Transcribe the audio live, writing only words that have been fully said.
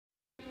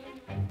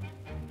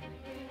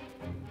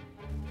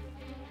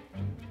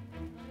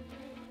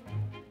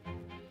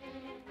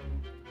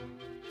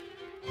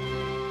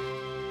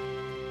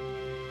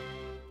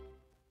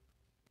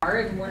car,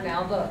 and we're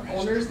now the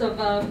owners of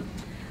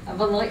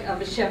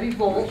a Chevy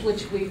Volt,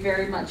 which we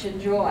very much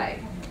enjoy.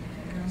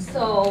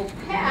 So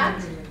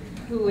Pat,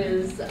 who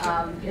is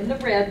in the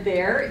red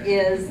there,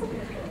 is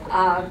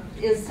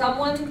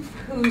someone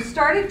who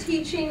started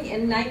teaching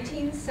in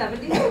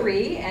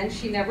 1973, and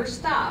she never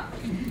stopped.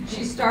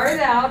 She started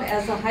out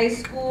as a high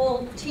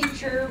school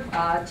teacher,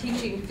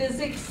 teaching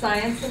physics,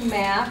 science, and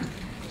math.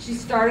 She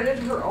started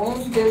her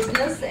own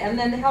business and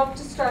then helped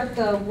to start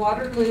the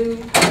Waterloo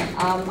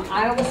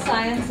Iowa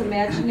Science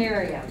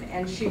Imaginarium,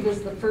 and she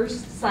was the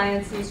first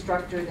science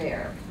instructor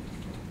there.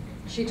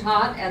 She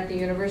taught at the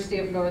University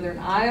of Northern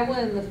Iowa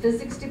in the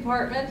physics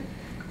department.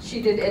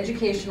 She did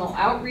educational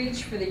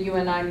outreach for the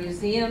UNI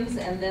museums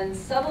and then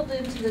settled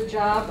into the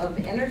job of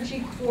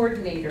energy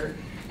coordinator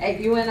at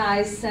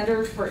UNI's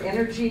Center for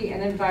Energy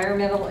and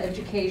Environmental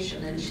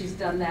Education, and she's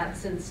done that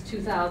since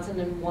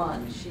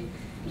 2001.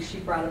 She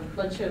brought a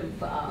bunch of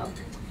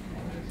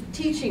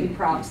teaching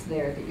props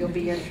there that you'll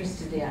be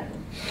interested in.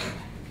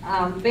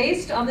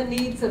 Based on the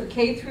needs of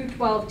K through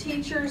 12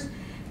 teachers,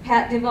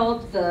 Pat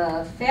developed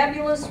the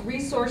Fabulous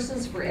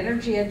Resources for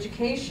Energy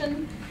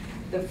Education,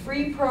 the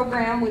free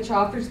program which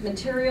offers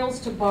materials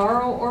to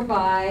borrow or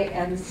buy,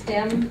 and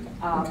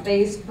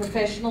STEM-based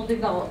professional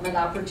development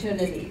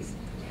opportunities.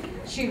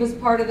 She was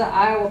part of the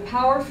Iowa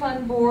Power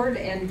Fund Board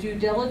and Due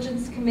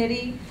Diligence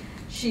Committee.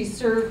 She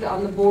served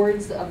on the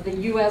boards of the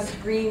U.S.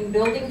 Green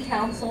Building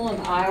Council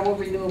and Iowa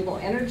Renewable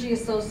Energy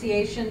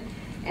Association,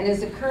 and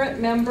is a current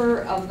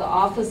member of the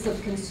Office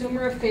of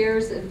Consumer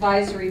Affairs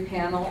Advisory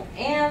Panel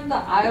and the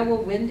Iowa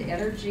Wind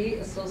Energy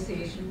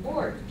Association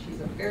Board. She's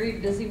a very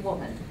busy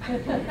woman.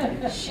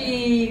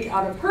 She,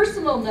 on a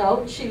personal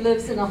note, she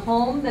lives in a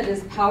home that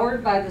is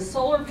powered by the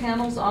solar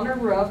panels on her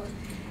roof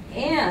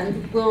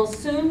and will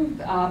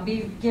soon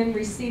begin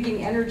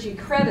receiving energy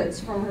credits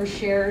from her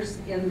shares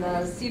in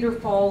the Cedar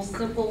Falls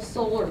Simple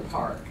Solar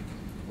Park,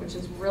 which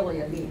is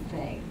really a neat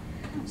thing.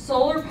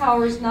 Solar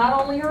powers not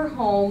only her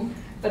home,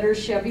 but her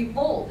Chevy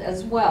Volt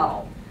as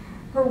well.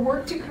 Her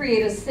work to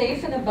create a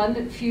safe and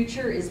abundant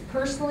future is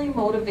personally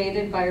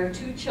motivated by her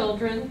 2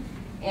 children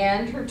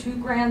and her 2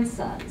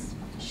 grandsons.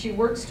 She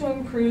works to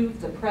improve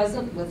the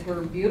present with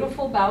her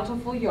beautiful,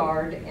 bountiful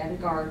yard and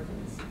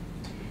gardens.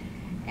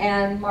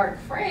 And Mark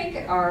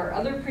Frank, our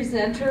other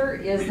presenter,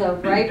 is a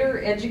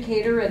writer,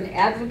 educator, and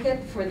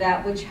advocate for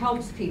that which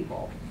helps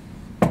people.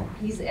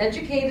 He's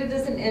educated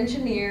as an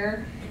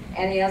engineer,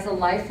 and he has a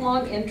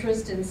lifelong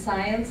interest in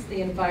science,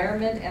 the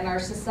environment, and our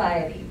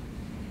society.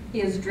 He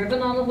has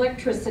driven on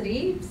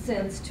electricity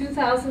since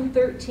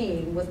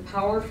 2013 with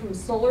power from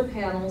solar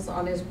panels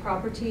on his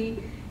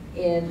property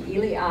in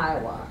Ely,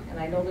 Iowa. And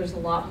I know there's a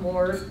lot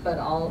more that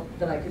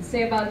I could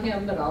say about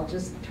him, but I'll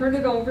just turn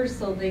it over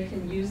so they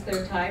can use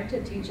their time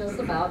to teach us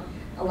about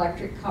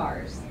electric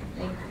cars.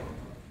 Thank you.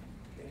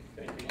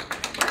 Thank you.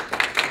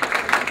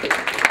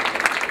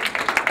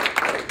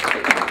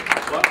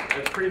 Well,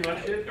 that's pretty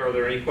much it. Are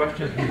there any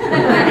questions?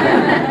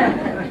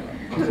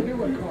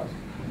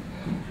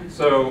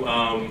 So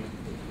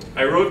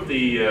I wrote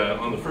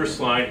on the first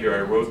slide here,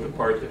 I wrote the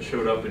part that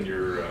showed up in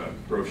your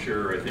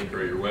brochure, I think,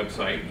 or your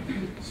website.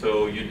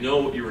 So you'd know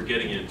what you were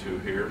getting into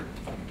here.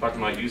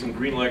 Talking about using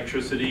green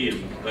electricity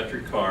in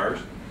electric cars.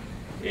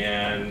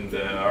 And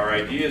our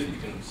idea is you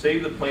can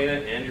save the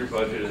planet and your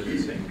budget at the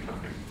same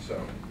time.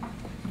 So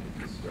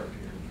let's start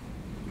here.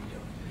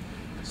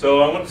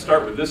 So I want to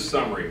start with this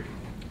summary.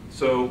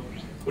 So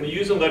when you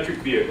use an electric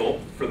vehicle,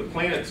 for the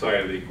planet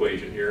side of the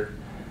equation here,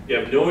 you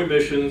have no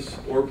emissions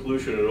or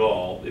pollution at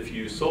all if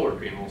you use solar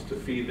panels to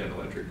feed that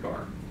electric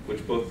car,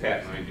 which both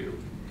Pat and I do.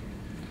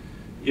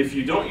 If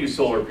you don't use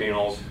solar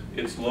panels,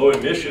 it's low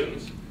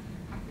emissions.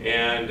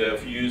 And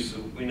if you use,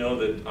 we know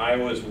that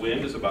Iowa's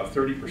wind is about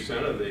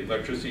 30% of the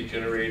electricity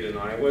generated in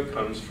Iowa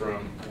comes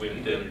from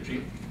wind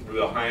energy. We're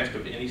the highest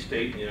of any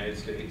state in the United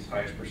States,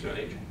 highest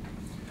percentage.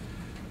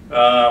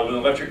 With an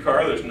electric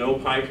car, there's no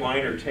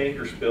pipeline or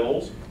tanker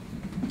spills,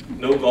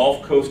 no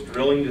Gulf Coast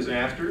drilling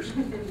disasters,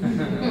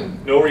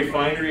 no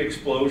refinery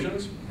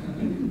explosions,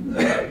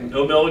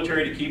 no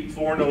military to keep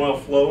foreign oil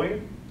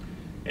flowing,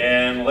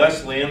 and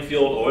less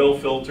landfill oil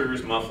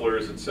filters,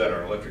 mufflers,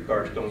 etc. Electric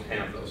cars don't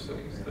have those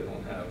things. They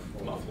don't have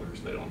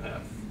mufflers, they don't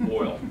have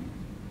oil.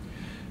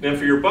 Then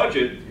for your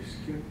budget,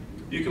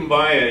 you can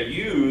buy a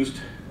used,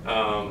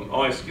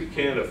 oh, I skipped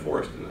Canada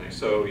Forest, didn't I?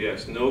 So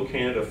yes, no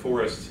Canada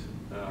Forest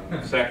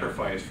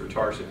sacrifice for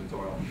tar sands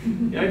oil. The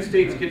United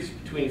States gets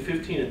between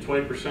 15 and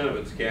 20% of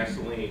its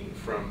gasoline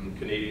from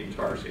Canadian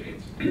tar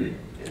sands. And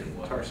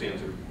tar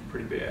sands are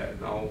pretty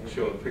bad. I'll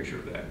show a picture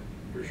of that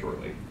here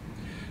shortly.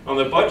 On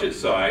the budget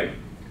side,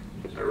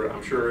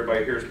 I'm sure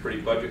everybody here is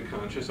pretty budget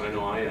conscious. I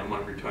know I am.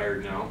 I'm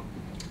retired now.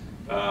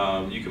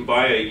 You can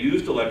buy a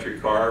used electric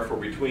car for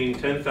between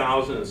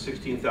 $10,000 and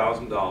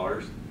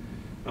 $16,000.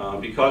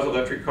 Because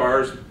electric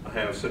cars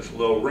have such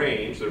low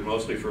range, they're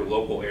mostly for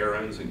local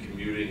errands and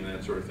commuting and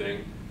that sort of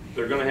thing,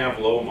 they're going to have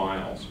low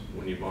miles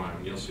when you buy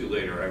them. You'll see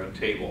later, I have a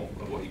table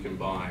of what you can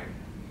buy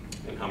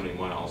and how many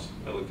miles.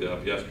 I looked it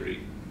up yesterday.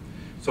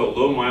 So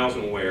low miles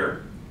and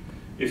wear.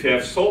 If you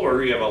have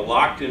solar, you have a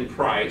locked-in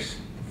price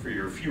for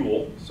your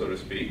fuel, so to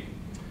speak.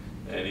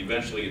 And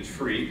eventually it's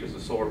free because the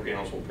solar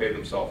panels will pay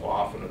themselves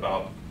off in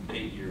about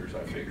 8 years,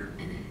 I figure.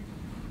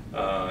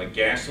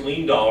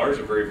 Gasoline dollars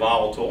are very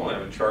volatile. I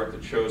have a chart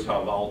that shows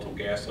how volatile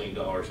gasoline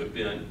dollars have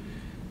been.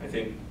 I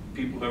think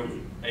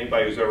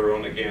anybody who's ever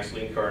owned a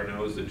gasoline car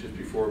knows that just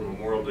before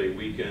Memorial Day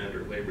weekend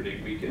or Labor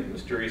Day weekend,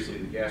 mysteriously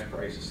the gas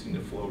prices seem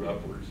to float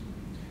upwards.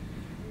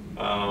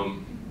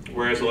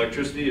 Whereas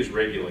electricity is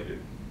regulated.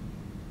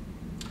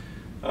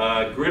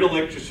 Grid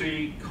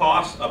electricity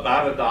costs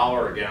about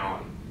 $1 a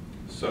gallon.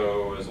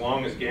 So as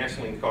long as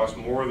gasoline costs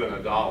more than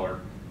 $1,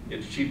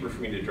 it's cheaper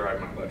for me to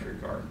drive my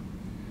electric car.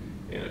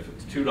 And if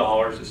it's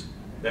 $2, it's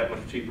that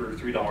much cheaper,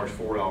 $3,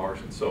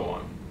 $4, and so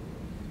on.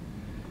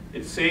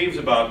 It saves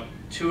about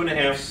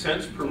 2.5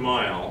 cents per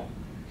mile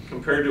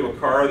compared to a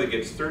car that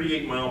gets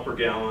 38 miles per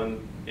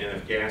gallon and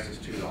if gas is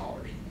 $2.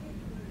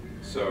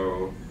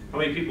 So how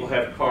many people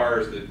have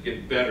cars that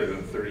get better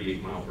than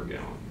 38 miles per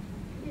gallon?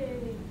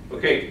 Yay.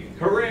 Okay,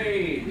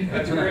 hooray,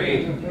 that's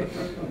great.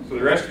 So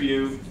the rest of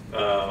you,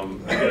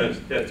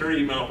 at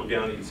 38 miles per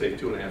gallon, you can save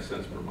 2.5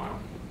 cents per mile.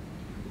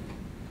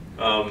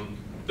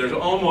 There's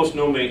almost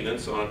no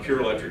maintenance on a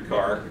pure electric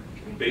car.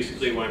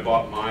 Basically, when I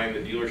bought mine, the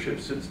dealership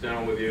sits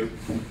down with you.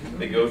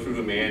 They go through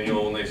the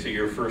manual and they say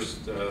your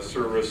first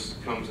service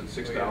comes at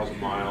 6,000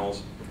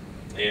 miles.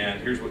 And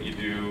here's what you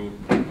do.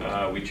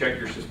 We check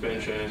your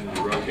suspension,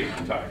 you rotate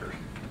the tires.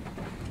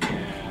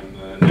 And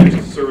the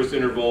next service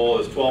interval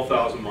is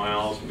 12,000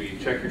 miles. We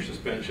check your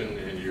suspension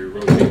and you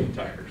rotate the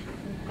tires.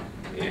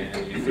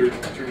 And you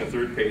turn the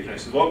third page and I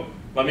said, well,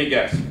 let me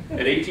guess.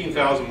 At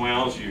 18,000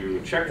 miles,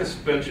 you check the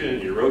suspension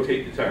and you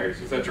rotate the tires.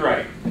 He says, that's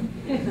right.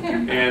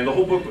 And the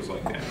whole book was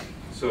like that.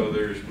 So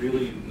there's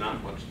really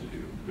not much to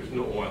do. There's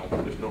no oil.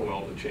 There's no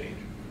oil to change.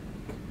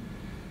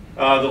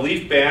 The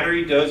Leaf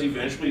battery does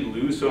eventually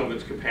lose some of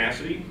its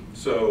capacity.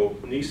 So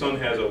Nissan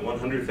has a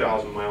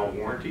 100,000 mile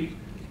warranty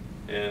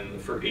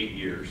and for 8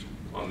 years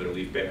on their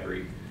Leaf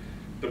battery.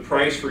 The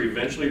price for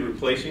eventually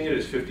replacing it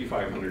is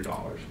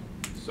 $5,500.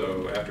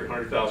 So after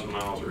 100,000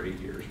 miles or 8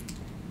 years.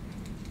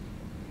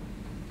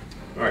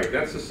 All right,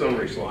 that's the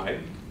summary slide.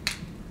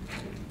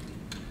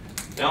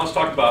 Now let's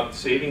talk about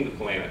saving the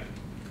planet.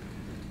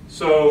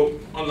 So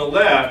on the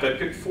left, I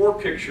picked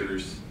 4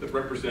 pictures that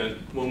represent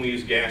when we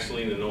use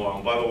gasoline and oil.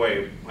 And by the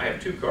way, I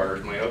have 2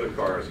 cars. My other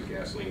car is a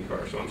gasoline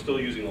car, so I'm still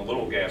using a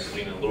little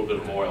gasoline and a little bit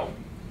of oil.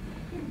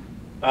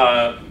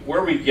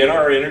 Where we get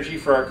our energy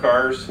for our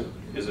cars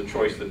is a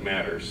choice that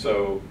matters.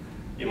 So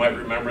you might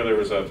remember there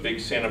was a big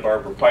Santa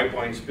Barbara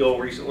pipeline spill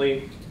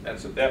recently.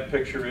 That's what that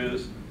picture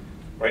is.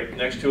 Right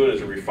next to it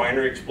is a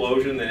refinery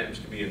explosion that happens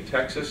to be in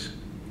Texas.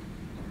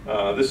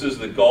 This is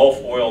the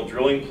Gulf oil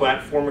drilling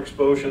platform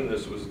explosion.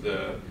 This was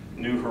the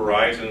New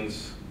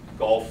Horizons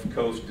Gulf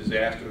Coast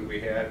disaster that we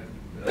had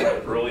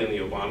early in the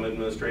Obama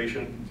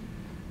administration.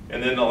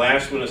 And then the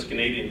last one is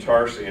Canadian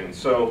tar sands.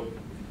 So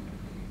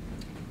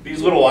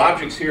these little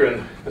objects here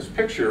in this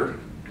picture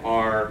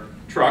are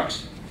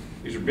trucks.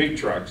 These are big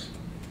trucks.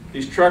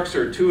 These trucks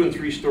are 2 and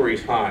 3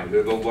 stories high.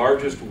 They're the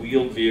largest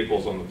wheeled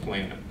vehicles on the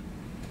planet.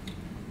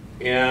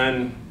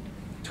 And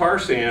tar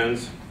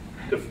sands,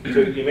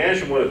 to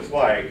imagine what it's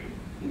like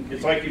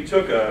you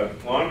took a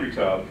laundry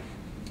tub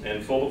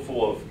and filled it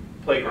full of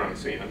playground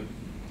sand,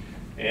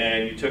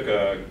 and you took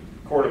a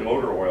quart of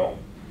motor oil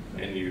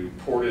and you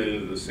poured it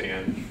into the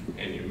sand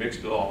and you mixed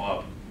it all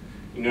up.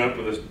 You end up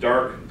with this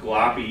dark,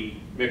 gloppy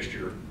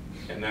mixture,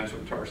 and that's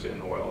what tar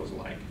sand oil is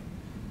like.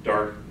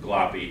 Dark,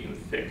 gloppy, and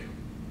thick.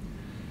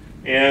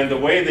 And the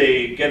way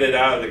they get it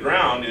out of the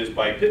ground is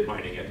by pit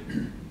mining it.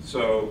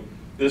 So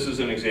this is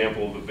an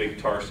example of a big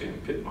tar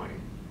sand pit mine.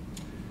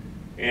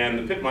 And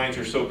the pit mines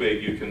are so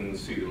big you can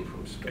see them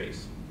from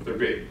space. They're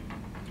big.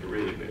 They're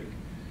really big.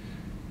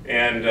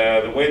 And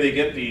the way they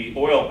get the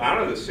oil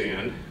out of the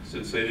sand,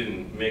 since they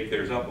didn't make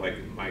theirs up like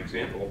my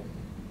example,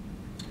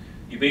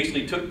 you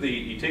basically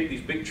you take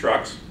these big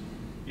trucks,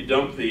 you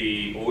dump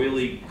the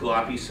oily,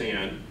 gloppy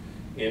sand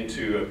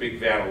into a big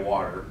vat of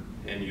water,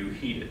 and you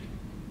heat it.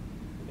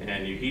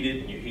 And you heat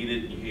it, and you heat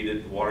it, and you heat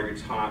it, the water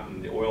gets hot,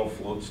 and the oil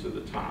floats to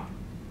the top,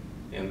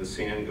 and the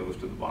sand goes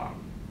to the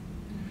bottom.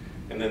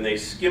 And then they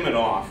skim it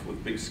off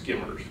with big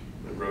skimmers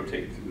that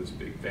rotate through this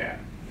big vat.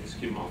 They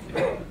skim off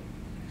the oil.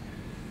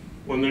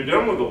 When they're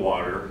done with the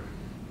water,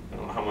 I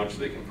don't know how much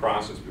they can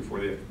process before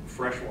they have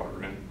fresh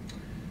water in,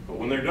 but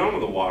when they're done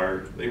with the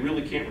water, they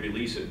really can't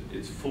release it.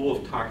 It's full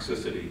of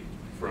toxicity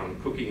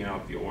from cooking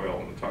out the oil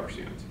and the tar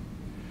sands.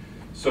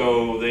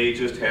 So they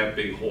just have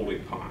big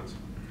holding ponds.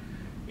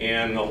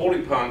 And the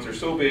holding ponds are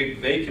so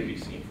big, they can be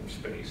seen from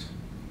space.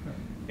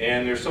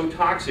 And they're so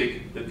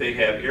toxic that they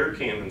have air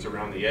cannons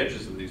around the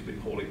edges of these big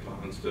holding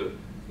ponds to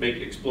make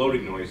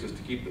exploding noises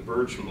to keep the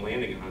birds from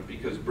landing on it,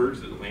 because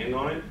birds that land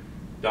on it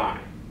die.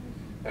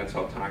 That's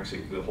how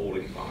toxic the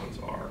holding ponds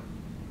are.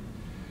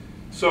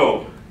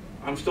 So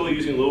I'm still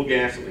using a little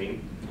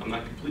gasoline. I'm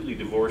not completely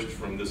divorced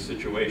from this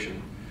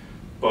situation,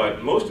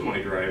 but most of my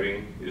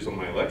driving is on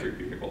my electric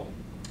vehicle.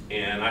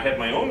 And I have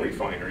my own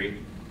refinery,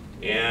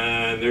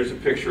 and there's a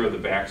picture of the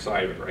back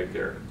side of it right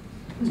there.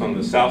 It's on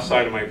the south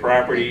side of my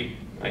property.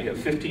 I have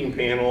 15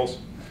 panels,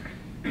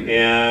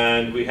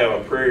 and we have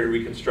a prairie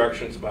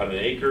reconstruction. It's about an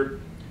acre.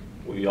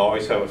 We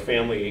always have a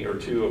family or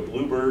two of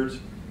bluebirds.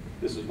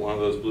 This is one of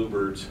those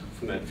bluebirds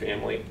from that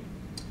family,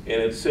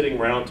 and it's sitting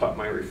right on top of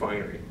my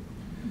refinery.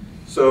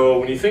 So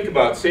when you think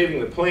about saving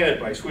the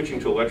planet by switching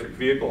to electric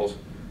vehicles,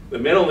 the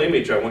mental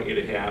image I want you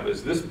to have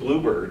is this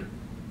bluebird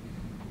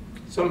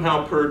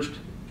somehow perched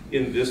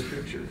in this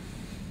picture,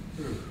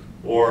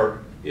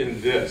 or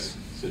in this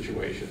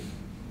situation,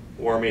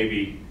 or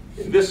maybe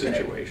in this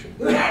situation,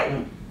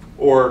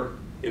 or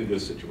in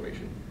this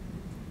situation.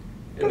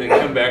 And then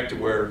come back to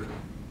where,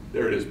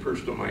 there it is,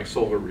 perched on my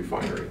solar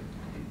refinery.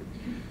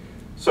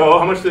 So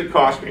how much did it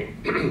cost me?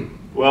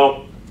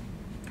 Well,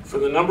 for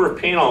the number of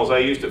panels I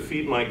used to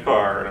feed my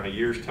car in a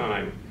year's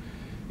time,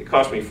 it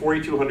cost me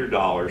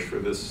 $4,200 for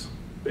this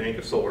bank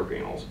of solar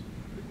panels.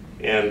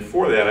 And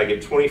for that, I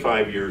get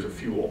 25 years of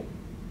fuel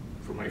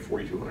for my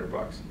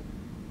 $4,200.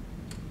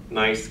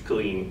 Nice,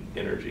 clean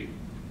energy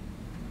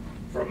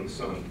from the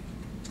sun.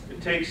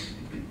 It takes,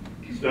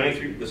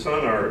 the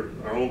sun, our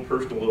own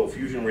personal little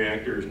fusion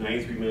reactor, is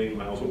 93 million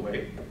miles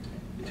away.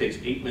 It takes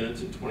 8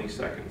 minutes and 20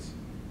 seconds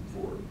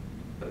for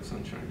that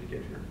sunshine to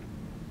get here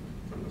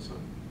from the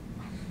sun.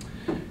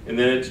 And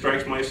then it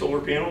strikes my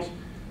solar panels,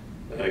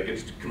 it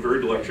gets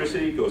converted to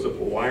electricity, goes up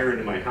a wire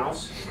into my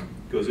house,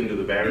 goes into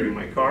the battery in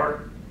my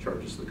car,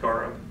 charges the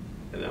car up,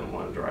 and then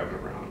while I'm driving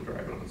around, I'm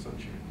driving on the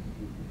sunshine.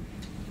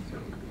 So,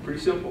 pretty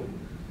simple,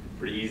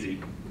 pretty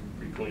easy,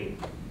 pretty clean,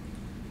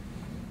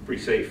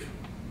 pretty safe.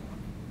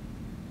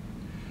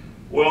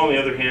 Oil, on the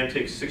other hand,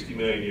 takes 60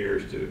 million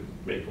years to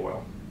make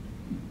oil.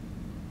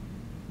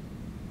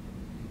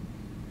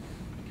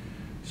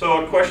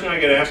 So a question I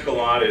get asked a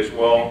lot is,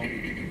 well,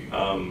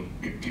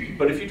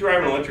 but if you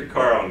drive an electric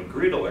car on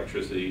grid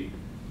electricity,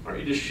 aren't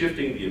you just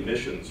shifting the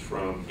emissions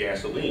from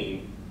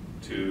gasoline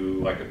to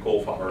like a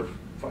coal-fired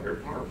power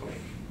plant?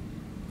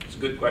 It's a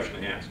good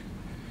question to ask.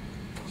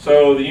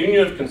 So the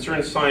Union of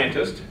Concerned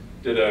Scientists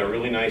did a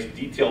really nice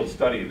detailed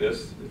study of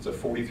this. It's a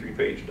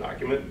 43-page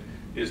document,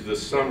 is the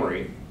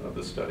summary of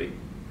the study.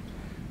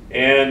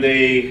 And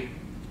they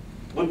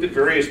looked at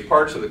various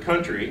parts of the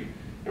country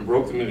and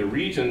broke them into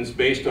regions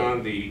based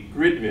on the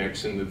grid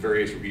mix in the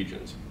various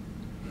regions.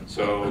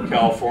 So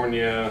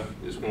California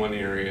is one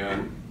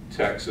area,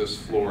 Texas,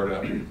 Florida.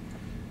 And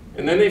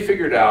then they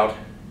figured out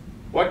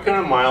what kind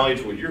of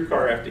mileage would your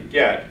car have to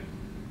get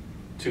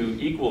to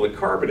equal the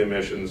carbon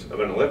emissions of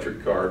an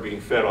electric car being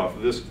fed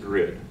off this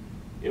grid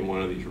in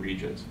one of these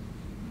regions.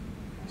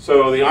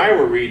 So the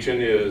Iowa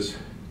region is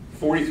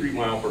 43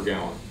 miles per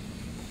gallon.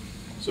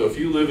 So if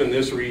you live in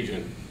this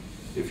region,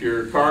 if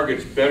your car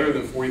gets better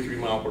than 43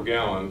 miles per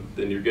gallon,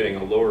 then you're getting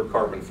a lower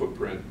carbon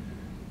footprint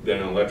than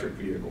an electric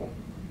vehicle.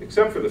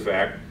 Except for the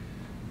fact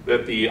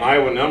that the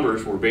Iowa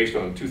numbers were based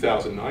on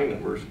 2009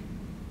 numbers,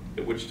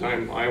 at which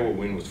time Iowa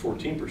wind was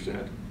 14%,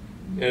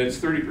 and it's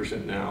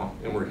 30% now,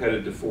 and we're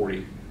headed to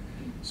 40.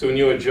 So when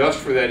you adjust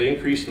for that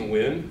increase in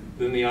wind,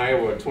 then the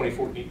Iowa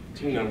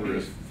 2014 number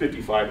is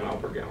 55 miles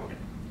per gallon.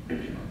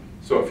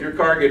 So if your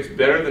car gets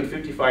better than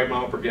 55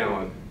 miles per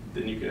gallon,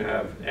 then you can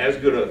have as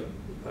good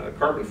a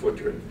carbon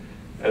footprint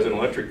as an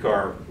electric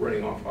car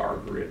running off our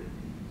grid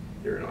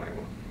here in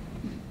Iowa.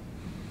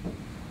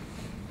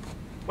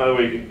 By the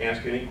way, you can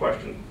ask any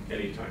question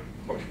anytime.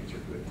 Questions are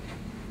good.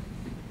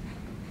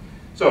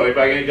 So,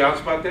 anybody got any doubts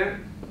about that?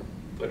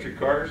 Electric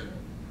cars,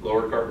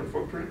 lower carbon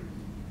footprint?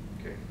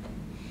 Okay.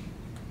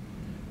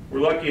 We're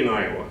lucky in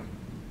Iowa.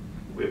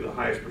 We have the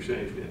highest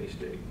percentage of any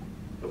state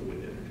of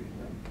wind energy.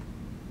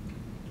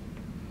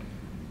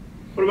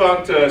 What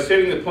about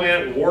saving the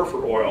planet in war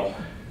for oil?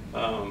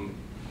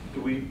 Do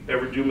we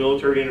ever do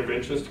military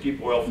interventions to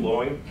keep oil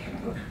flowing?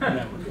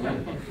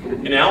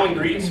 In Alan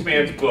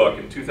Greenspan's book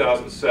in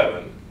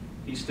 2007,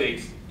 he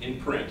states in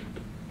print,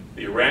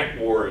 the Iraq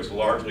War is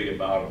largely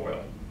about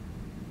oil.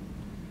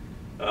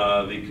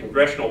 The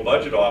Congressional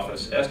Budget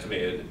Office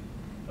estimated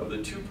of the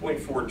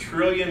 $2.4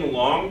 trillion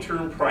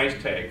long-term price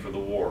tag for the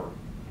war,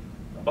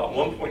 about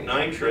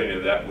 $1.9 trillion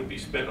of that would be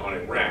spent on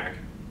Iraq,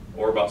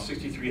 or about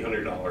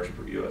 $6,300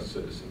 per U.S.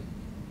 citizen.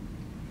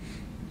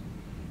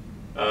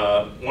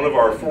 One of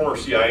our former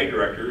CIA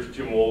directors,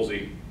 Jim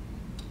Woolsey,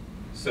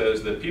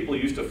 says that people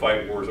used to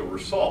fight wars over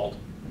salt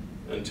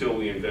until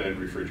we invented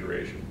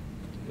refrigeration,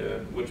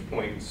 at which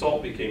point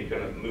salt became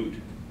kind of moot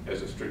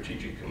as a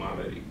strategic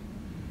commodity.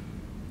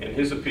 And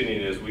his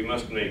opinion is we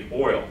must make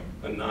oil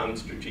a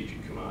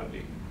non-strategic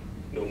commodity.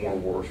 No more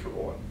wars for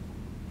oil.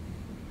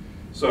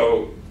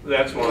 So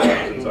that's one of the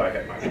reasons I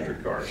have my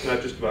electric car. It's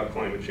not just about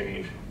climate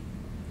change.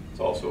 It's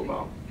also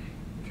about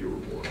fewer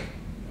wars.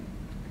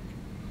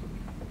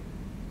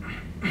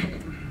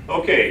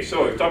 Okay,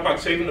 so we've talked about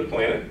saving the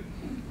planet.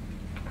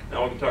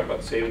 Now we can talk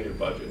about saving your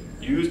budget.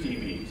 Used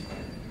EVs.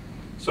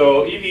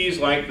 So EVs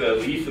like the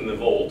Leaf and the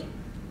Volt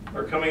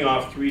are coming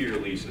off 3-year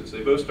leases.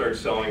 They both started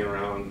selling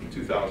around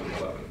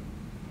 2011.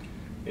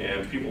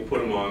 And people put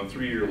them on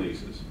 3-year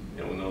leases.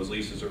 And when those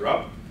leases are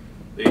up,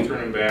 they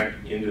turn them back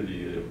into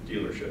the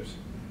dealerships.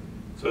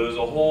 So there's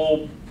a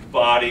whole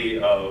body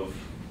of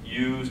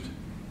used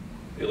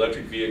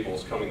electric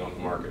vehicles coming on the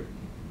market.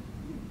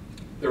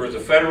 There was a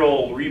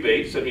federal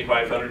rebate,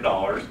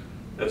 $7,500,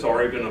 that's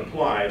already been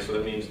applied, so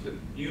that means the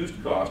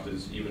used cost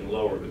is even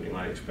lower than you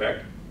might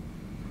expect.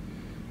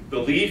 The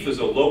Leaf is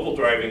a local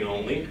driving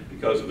only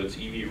because of its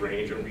EV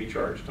range and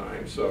recharge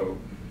time. So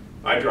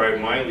I drive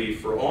my Leaf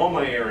for all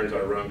my errands I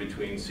run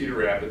between Cedar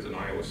Rapids and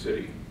Iowa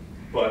City.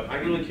 But I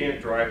really can't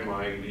drive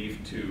my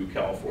Leaf to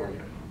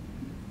California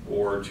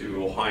or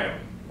to Ohio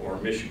or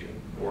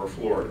Michigan or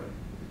Florida.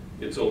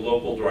 It's a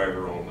local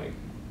driver only.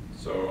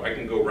 So I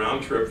can go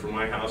round trip from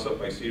my house up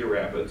by Cedar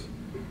Rapids,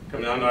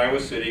 come down to Iowa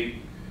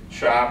City,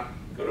 shop,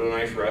 go to a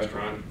nice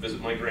restaurant,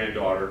 visit my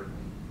granddaughter,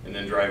 and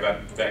then drive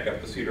back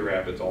up to Cedar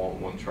Rapids all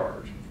in one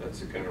charge. That's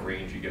the kind of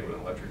range you get with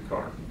an electric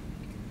car.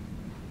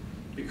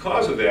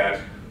 Because of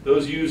that,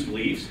 those used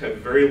Leafs have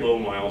very low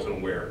miles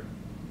and wear.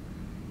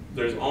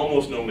 There's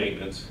almost no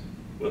maintenance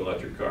with an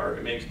electric car.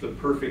 It makes the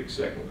perfect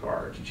second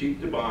car. It's cheap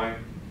to buy,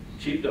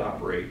 cheap to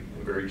operate,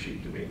 and very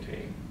cheap to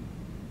maintain.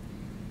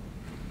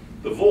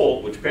 The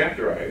Volt, which Pat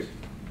drives,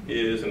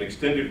 is an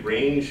extended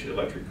range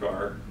electric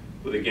car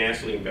with a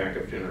gasoline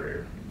backup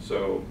generator.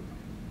 So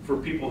for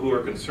people who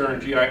are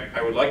concerned, gee, I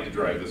would like to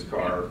drive this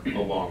car a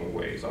long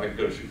ways. I like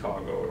to go to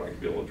Chicago. I'd like to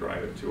be able to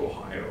drive it to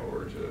Ohio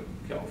or to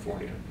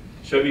California.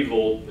 Chevy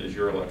Volt is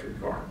your electric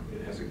car.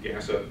 It has a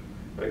gas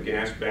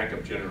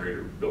backup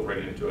generator built right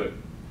into it.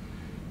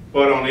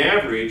 But on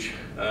average,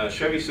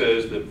 Chevy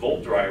says that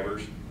Volt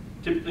drivers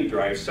typically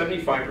drive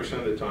 75%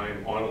 of the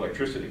time on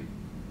electricity.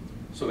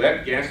 So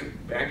that gas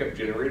backup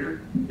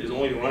generator is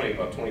only running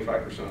about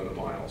 25% of the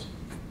miles.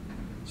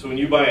 So when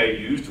you buy a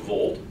used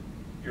Volt,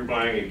 you're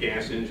buying a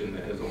gas engine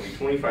that has only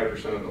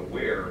 25% of the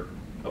wear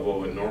of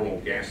what a normal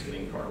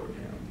gasoline car would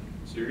have.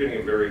 So you're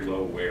getting a very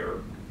low wear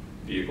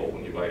vehicle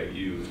when you buy a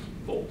used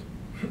Volt.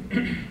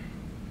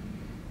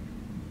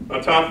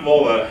 On top of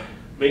all the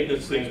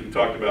maintenance things we've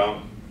talked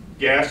about,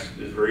 gas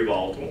is very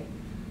volatile.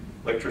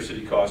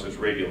 Electricity cost is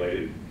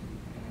regulated.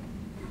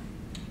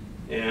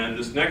 And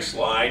this next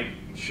slide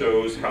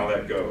shows how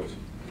that goes.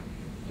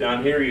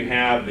 Down here you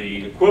have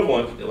the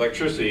equivalent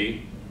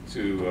electricity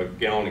to a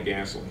gallon of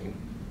gasoline.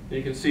 And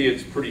you can see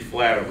it's pretty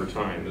flat over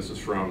time. This is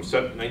from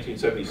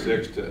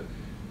 1976 to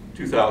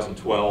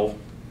 2012.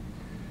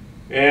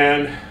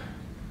 And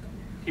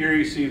here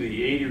you see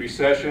the 80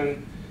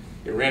 recession,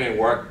 Iran and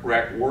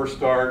Iraq war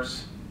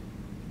starts,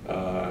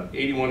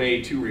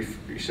 81-82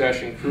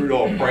 recession, crude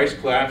oil price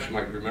collapse, you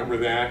might remember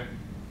that.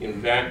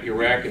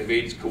 Iraq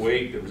invades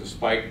Kuwait, there was a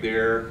spike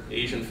there.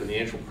 Asian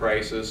financial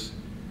crisis,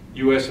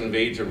 US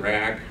invades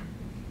Iraq,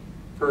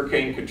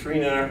 Hurricane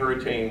Katrina,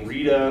 Hurricane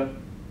Rita,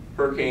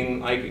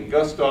 Hurricane Ike and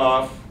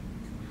Gustav,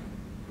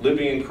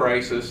 Libyan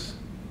crisis.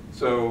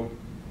 So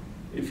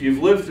if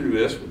you've lived through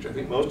this, which I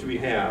think most of you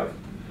have,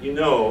 you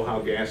know how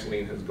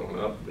gasoline has gone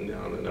up and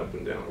down and up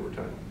and down over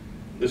time.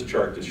 This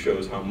chart just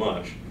shows how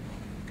much,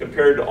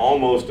 compared to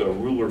almost a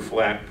ruler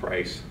flat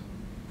price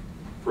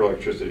for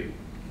electricity.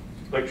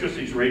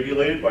 Electricity is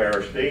regulated by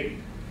our state.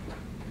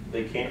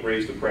 They can't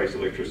raise the price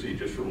of electricity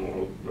just for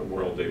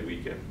Memorial Day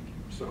weekend.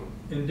 So,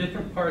 in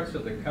different parts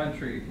of the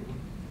country,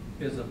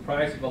 is the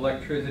price of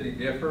electricity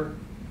differ?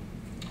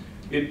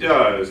 it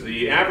does.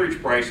 The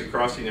average price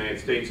across the United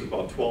States is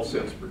about 12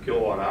 cents per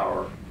kilowatt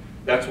hour.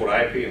 That's what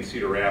I pay in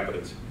Cedar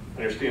Rapids.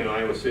 I understand in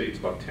Iowa City it's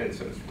about 10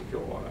 cents per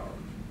kilowatt hour.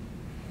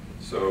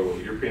 So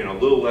you're paying a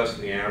little less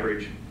than the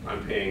average.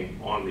 I'm paying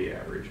on the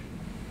average.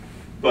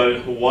 But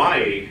in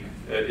Hawaii,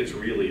 it's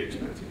really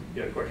expensive.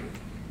 You had a question?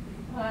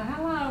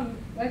 How long,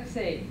 let's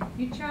see,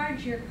 you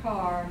charge your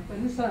car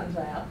when the sun's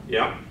out,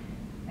 Yeah.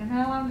 and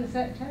how long does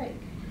that take?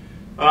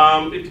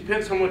 It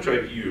depends how much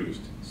I've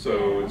used.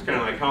 So it's kind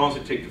of like, how long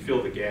does it take to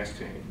fill the gas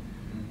tank?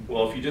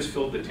 Well, if you just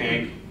filled the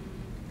tank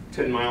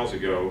 10 miles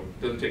ago,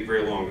 it doesn't take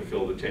very long to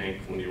fill the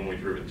tank when you've only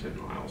driven 10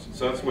 miles.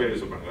 So that's the way it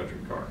is with my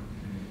electric car.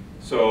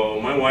 So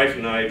my wife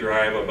and I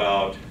drive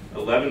about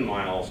 11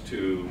 miles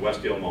to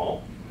Westdale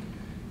Mall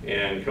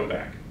and come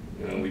back.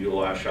 And we do a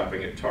lot of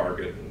shopping at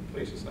Target and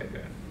places like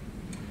that.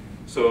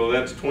 So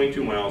that's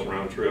 22 miles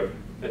round trip.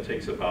 That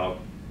takes about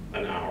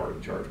an hour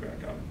to charge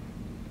back up.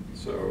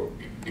 So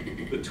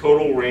the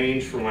total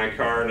range for my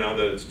car, now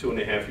that it's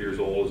 2.5 years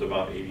old, is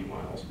about 80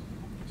 miles.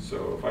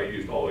 So if I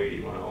used all 80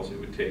 miles, it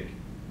would take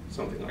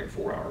something like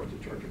 4 hours to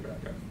charge it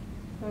back up.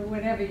 So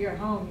whenever you're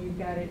home, you've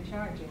got it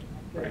charging.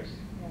 Right.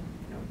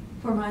 Yeah.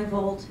 For my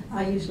Volt,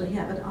 I usually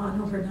have it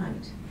on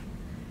overnight.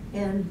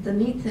 And the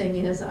neat thing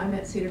is I'm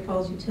at Cedar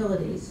Falls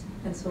Utilities,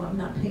 and so I'm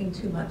not paying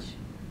too much.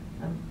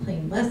 I'm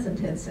paying less than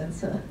 10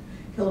 cents a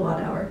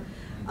kilowatt hour.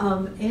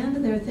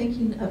 And they're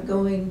thinking of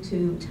going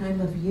to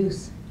time of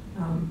use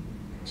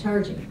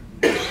charging.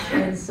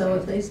 And so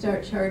if they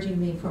start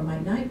charging me for my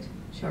night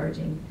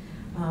charging,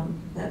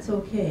 that's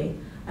okay.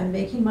 I'm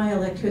making my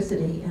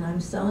electricity and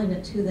I'm selling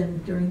it to them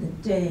during the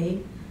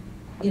day,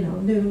 you know,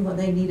 noon when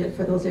they need it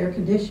for those air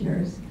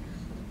conditioners,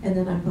 and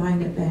then I'm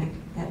buying it back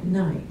at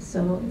night.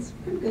 So it's a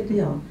pretty good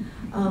deal.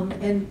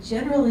 And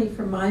generally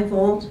for my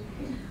Volt,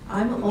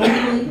 I'm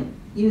only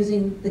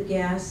using the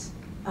gas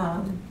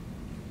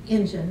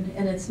engine,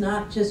 and it's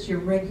not just your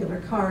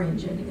regular car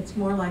engine. It's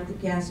more like the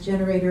gas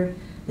generator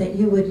that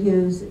you would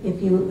use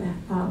if you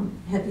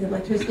had the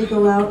electricity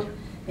go out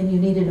and you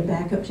needed a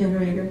backup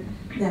generator.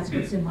 That's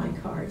what's in my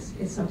car,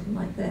 is something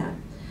like that.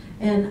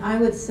 And I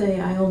would say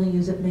I only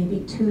use it maybe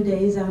 2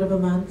 days out of a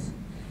month.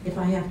 If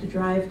I have to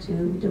drive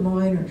to Des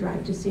Moines or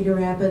drive to Cedar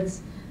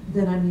Rapids,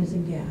 then I'm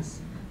using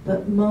gas.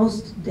 But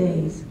most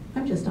days,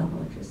 I'm just on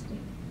electricity.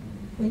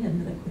 We had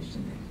another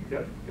question back here.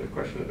 Yep, got a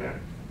question in the back.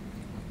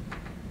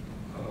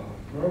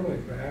 Normally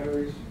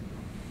batteries,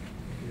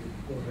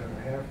 if you go down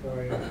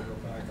halfway and go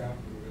back up,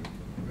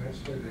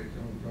 eventually they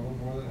don't go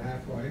more than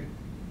halfway.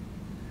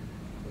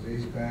 So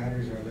these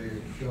batteries, are they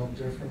built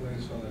differently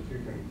so that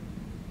you can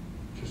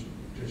just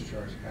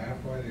discharge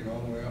halfway, they go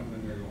all the way up and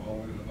then they go all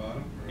the way to the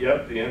bottom? Or?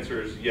 Yep, the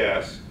answer is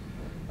yes.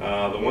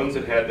 The ones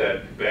that had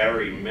that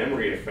battery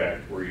memory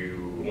effect where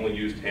you only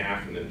used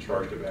half and then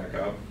charged it back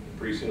up,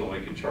 pretty soon all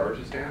you could charge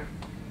is half,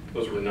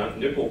 those were not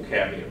nickel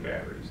cadmium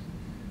batteries.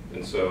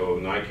 And so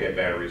NiCad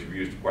batteries were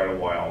used quite a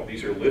while.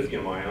 These are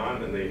lithium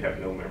ion and they have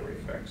no memory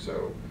effect.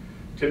 So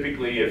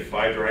typically if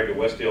I drive to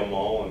Westdale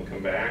Mall and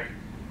come back,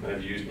 and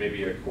I've used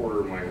maybe a quarter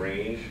of my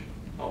range,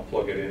 I'll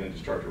plug it in and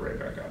discharge it right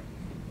back up.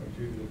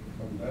 But you,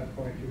 from that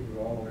point, you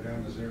go all the way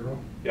down to zero?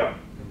 Yeah.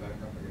 And back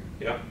up again?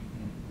 Yeah.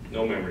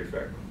 No memory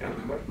effect. Yeah.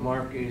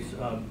 Mark, is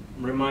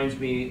reminds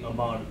me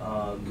about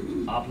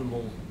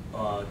optimal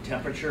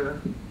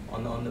temperature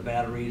on the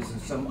batteries, and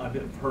some I've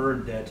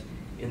heard that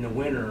in the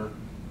winter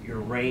your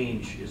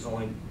range is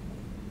only.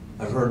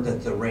 I've heard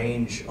that the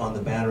range on the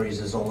batteries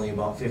is only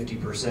about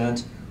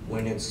 50%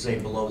 when it's say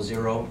below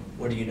zero.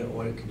 What do you know?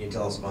 What can you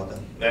tell us about that?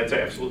 That's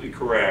absolutely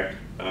correct.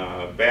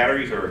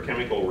 Batteries are a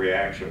chemical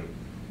reaction.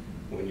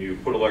 When you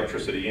put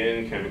electricity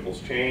in, chemicals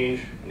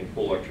change. When you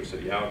pull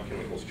electricity out,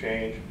 chemicals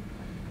change.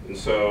 And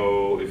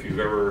so if you've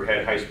ever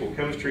had high school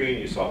chemistry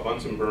and you saw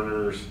Bunsen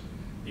burners,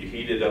 you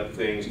heated up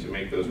things to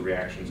make those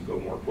reactions go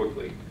more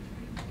quickly.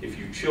 If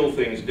you chill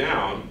things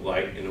down,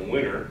 like in the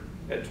winter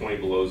at 20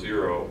 below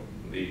zero,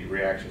 the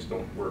reactions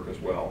don't work as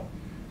well.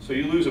 So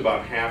you lose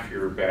about half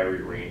your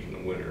battery range in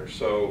the winter.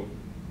 So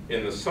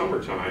in the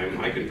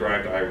summertime, I can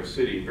drive to Iowa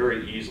City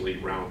very easily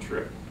round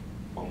trip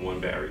on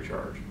one battery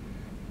charge.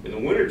 In the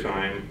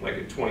wintertime, like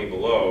at 20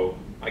 below,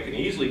 I can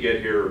easily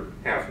get here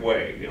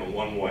halfway,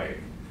 one way.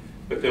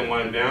 But then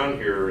when I'm down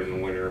here in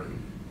the winter,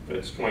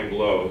 it's 20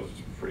 below,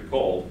 it's pretty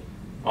cold,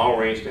 I'll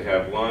arrange to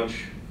have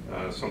lunch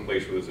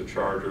someplace where there's a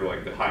charger,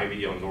 like the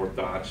Hy-Vee on North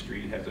Dodge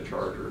Street has a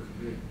charger.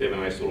 They have a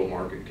nice little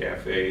market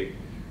cafe.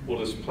 We'll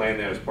just plan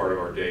that as part of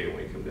our day when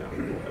we come down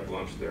and we'll have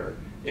lunch there.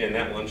 And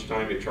at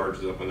lunchtime, it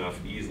charges up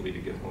enough easily to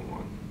get home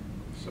on.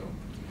 So.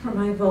 For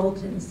my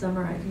Volt in the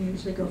summer, I can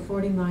usually go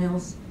 40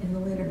 miles. In the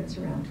winter, it's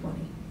around 20.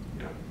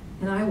 Yeah.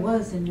 And I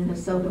was in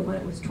Minnesota when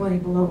it was 20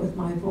 below with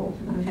my Volt,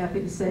 and I'm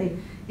happy to say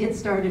it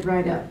started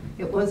right up.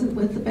 It wasn't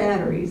with the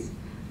batteries,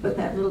 but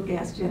that little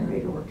gas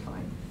generator worked fine.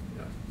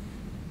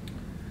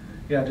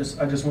 Yeah, I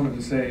just wanted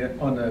to say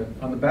on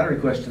the battery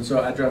question.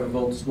 So I drive a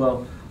Volt as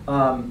well.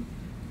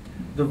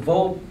 The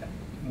Volt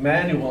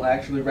manual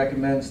actually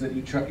recommends that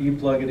you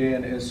plug it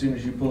in as soon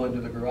as you pull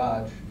into the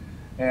garage,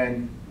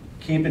 and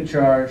keep it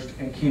charged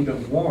and keep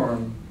it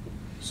warm,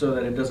 so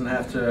that it doesn't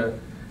have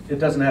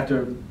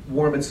to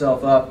warm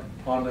itself up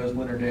on those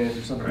winter days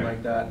or something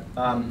like that.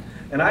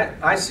 And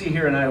I see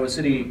here in Iowa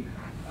City,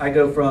 I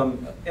go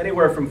from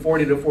anywhere from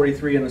 40 to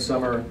 43 in the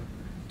summer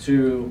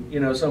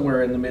to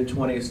somewhere in the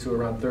mid-20s to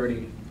around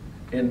 30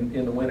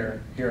 in the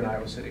winter here in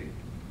Iowa City.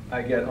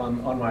 I get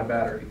on my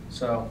battery.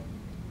 So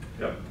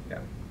Yep. yeah.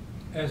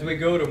 As we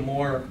go to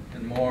more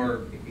and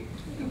more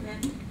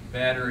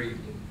battery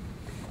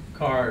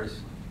cars,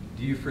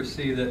 do you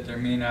foresee that there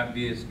may not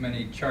be as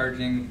many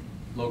charging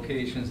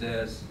locations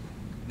as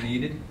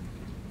needed?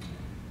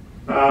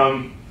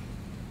 I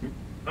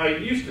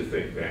used to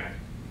think that.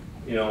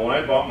 When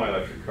I bought my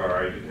electric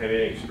car, I didn't have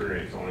any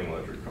experience owning an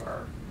electric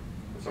car.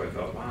 So I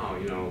thought,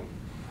 wow,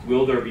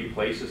 will there be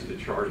places to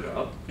charge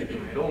up? I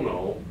don't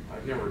know.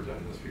 I've never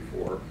done this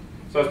before.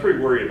 So I was pretty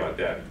worried about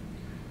that.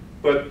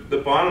 But the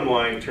bottom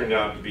line turned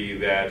out to be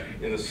that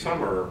in the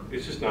summer,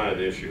 it's just not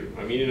an issue.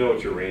 I mean, you know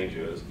what your range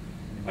is.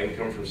 I can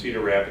come from Cedar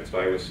Rapids to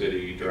Iowa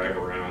City, drive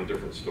around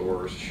different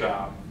stores,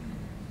 shop,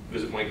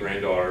 visit my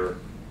granddaughter,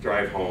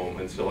 drive home,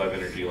 and still have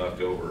energy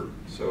left over.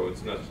 So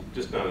it's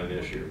just not an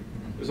issue,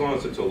 as long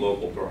as it's a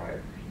local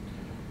drive.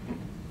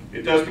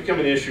 It does become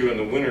an issue in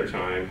the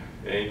wintertime,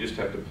 and you just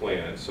have to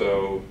plan it.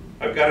 So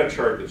I've got a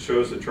chart that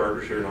shows the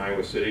chargers here in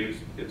Iowa City.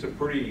 It's a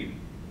pretty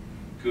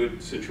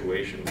good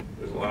situation.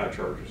 There's a lot of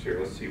chargers here.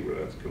 Let's see where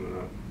that's coming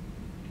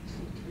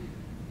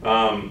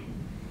up.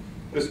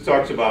 This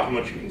talks about how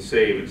much you can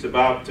save. It's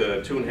about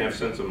 2.5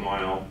 cents a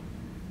mile.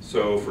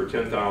 So for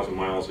 10,000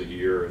 miles a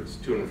year, it's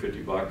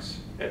 $250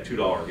 at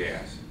 $2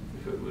 gas.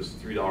 If it was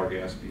 $3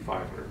 gas, it'd be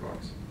 $500.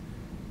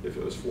 If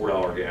it was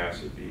 $4 gas,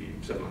 it'd be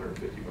 $750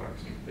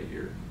 a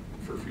year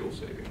for fuel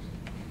savings.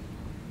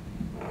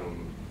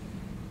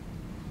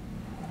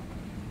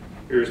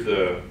 Here's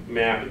the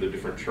map of the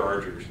different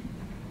chargers.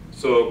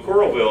 So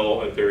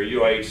Coralville, at their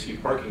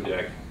UIHC parking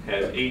deck,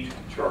 has 8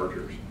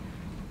 chargers.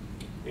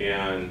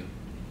 And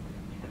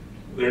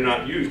they're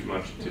not used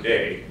much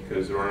today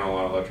because there aren't a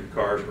lot of electric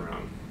cars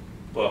around.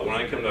 But when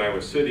I come to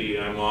Iowa City,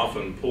 I'm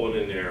often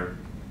pulling in there.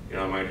 You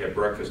know, I might have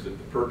breakfast at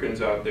the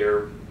Perkins out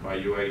there by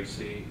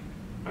UIHC.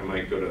 I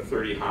might go to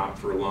 30 Hop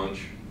for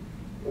lunch,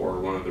 or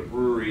one of the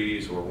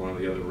breweries, or one of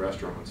the other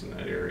restaurants in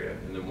that area.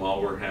 And then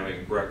while we're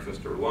having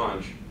breakfast or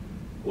lunch,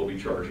 we'll be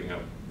charging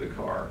up the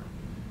car.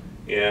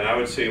 And I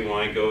would say when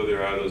I go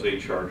there, out of those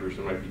 8 chargers,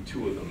 there might be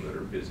 2 of them that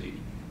are busy.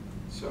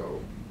 So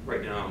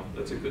right now,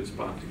 that's a good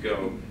spot to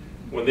go.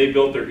 When they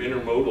built their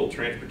intermodal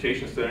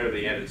transportation center,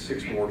 they added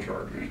 6 more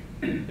chargers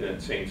in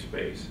that same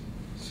space.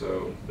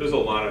 So there's a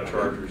lot of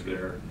chargers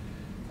there.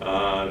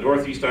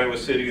 Northeast Iowa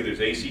City,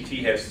 there's ACT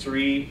has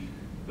 3.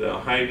 The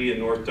Hy-Vee in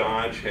North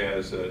Dodge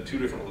has 2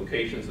 different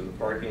locations in the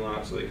parking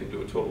lot, so they can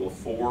do a total of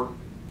 4.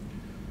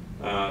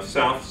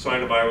 South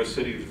side of Iowa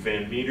City, the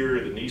Van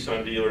Meter, the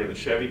Nissan dealer, and the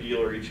Chevy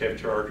dealer each have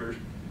chargers.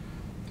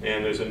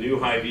 And there's a new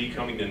Hy-Vee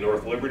coming to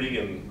North Liberty,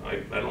 and I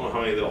don't know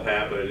how many they'll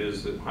have, but it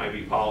is the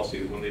Hy-Vee policy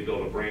that when they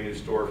build a brand new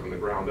store from the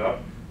ground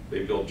up,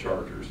 they build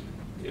chargers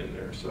in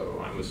there.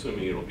 So I'm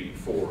assuming it'll be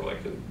 4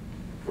 like the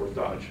North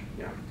Dodge,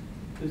 yeah.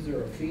 Is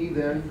there a fee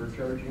then for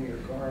charging your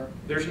car?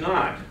 There's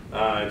not.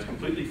 It's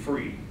completely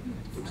free.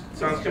 Which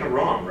sounds kind of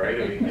wrong,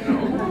 right? I mean, you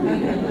know,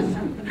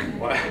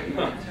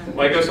 when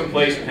I go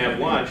someplace and have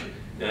lunch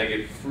and I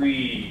get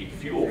free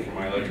fuel for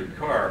my electric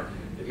car,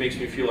 it makes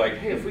me feel like,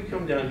 hey, if we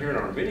come down here in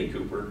our Mini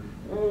Cooper,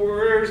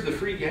 where's the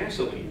free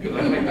gasoline? Because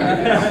I like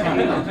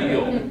that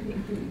deal.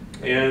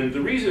 And the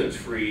reason it's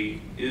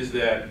free is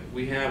that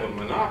we have a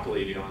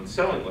monopoly on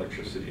selling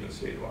electricity in the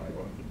state of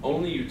Iowa.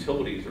 Only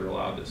utilities are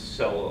allowed to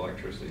sell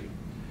electricity.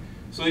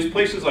 So these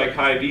places like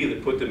Hy-Vee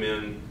that put them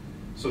in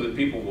so that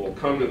people will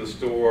come to the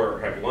store or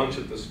have lunch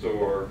at the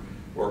store,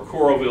 or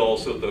Coralville,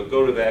 so they'll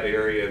go to that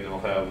area and they'll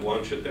have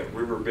lunch at that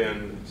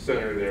Riverbend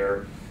Center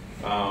there.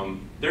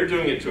 They're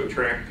doing it to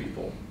attract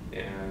people,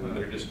 and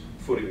they're just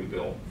footing the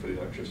bill for the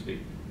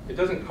electricity. It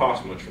doesn't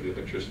cost much for the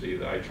electricity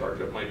that I charge.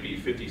 It might be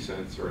 50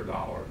 cents or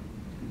 $1.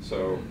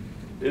 So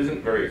it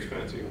isn't very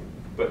expensive,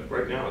 but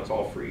right now it's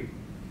all free.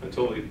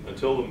 Until the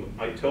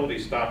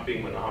utilities stop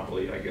being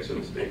monopoly, I guess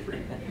it'll stay free.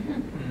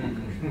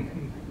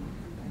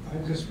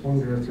 I just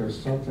wonder if there's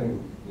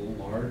something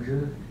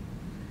larger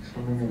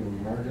coming in the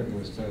market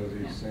instead of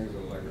these things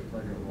that like a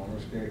freaking roller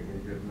skate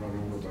and you get run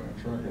over by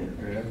a truck and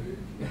you're dead.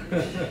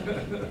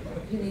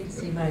 You need to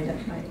see my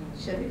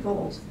Chevy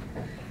Volt.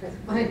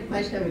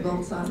 My Chevy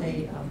Volt's on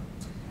a,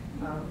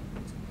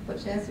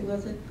 what chassis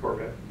was it?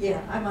 Corvette.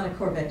 Yeah, I'm on a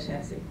Corvette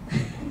chassis.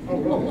 Oh,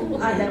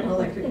 really? I have an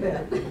electric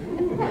bed.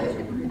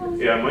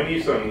 Yeah, my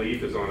Nissan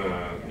Leaf is on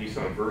a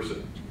Nissan Versa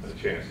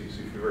chassis. So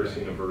if you've ever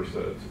seen a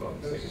Versa, it's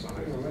about the same That's,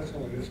 size. you know, that's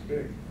only this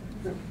big.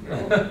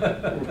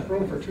 There's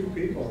room for 2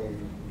 people,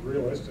 and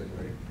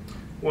realistically.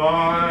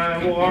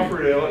 Well, we'll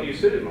offer to let you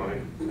sit in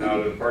mine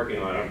out of the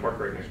parking lot. I'm parked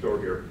right next door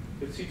here.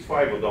 It seats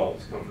 5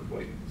 adults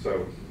comfortably.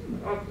 So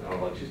I'll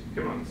let you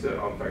come out and sit.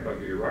 In fact, I'll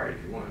give you a ride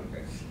if you want.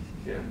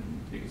 Yeah,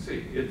 you can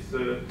see. It's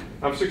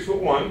I'm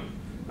 6'1",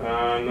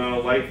 I'm not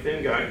a light,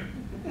 thin guy,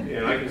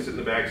 and I can sit in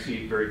the back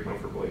seat very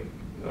comfortably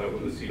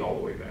with the seat all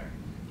the way back.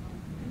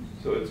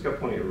 So it's got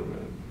plenty of room in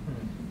it.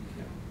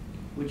 Yeah.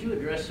 Would you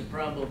address the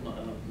problem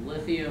of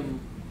lithium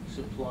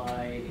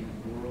supply in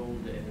the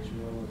world as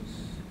well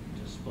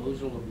as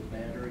disposal of the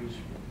batteries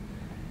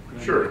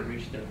when Sure. they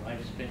reach their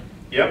lifespan?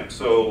 Yep,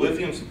 so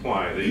lithium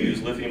supply. They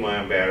use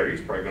lithium-ion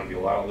batteries, probably going to be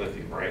a lot of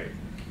lithium, right?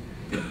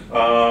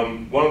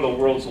 One of the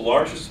world's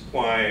largest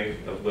supply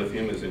of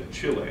lithium is in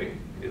Chile.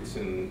 It's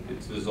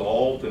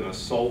dissolved in a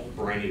salt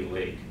briny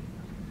lake.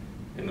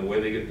 And the way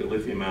they get the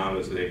lithium out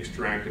is they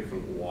extract it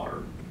from the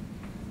water.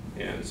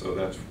 And so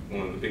that's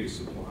one of the biggest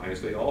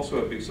supplies. They also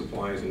have big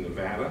supplies in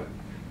Nevada.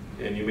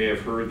 And you may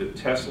have heard that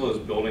Tesla is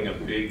building a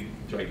big,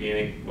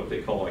 gigantic, what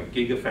they call a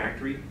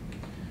gigafactory.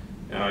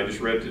 I just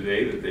read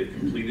today that they've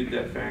completed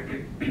that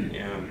factory.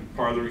 And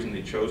part of the reason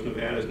they chose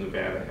Nevada is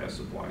Nevada has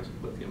supplies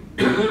of lithium.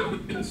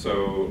 And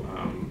so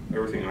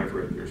everything I've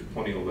read, there's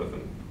plenty of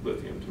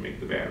lithium to make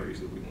the batteries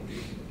that we will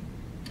need.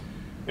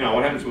 Now,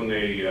 what happens when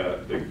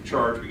the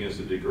charge begins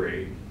to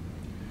degrade?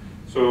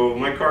 So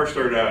my car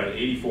started out at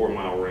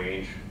 84-mile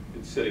range.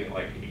 It's sitting at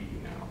like 80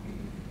 now.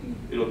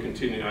 It'll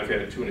continue. I've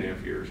had it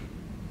 2.5 years.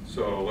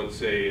 So let's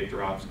say it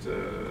drops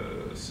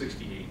to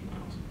 68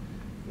 miles.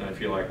 And I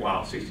feel like,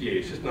 wow, 68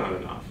 is just not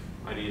enough.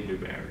 I need a new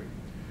battery.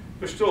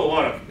 There's still a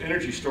lot of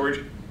energy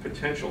storage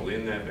potential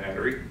in that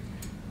battery.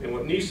 And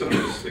what Nissan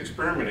is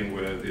experimenting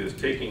with is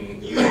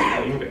taking used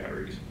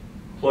batteries,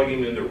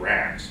 plugging them into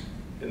racks,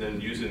 and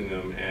then using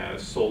them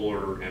as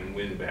solar and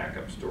wind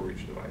backup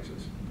storage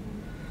devices.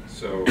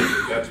 So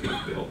that's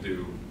what they'll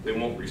do. They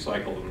won't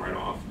recycle them right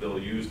off. They'll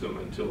use them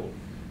until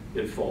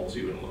it falls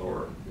even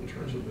lower in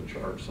terms of the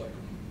charge cycle.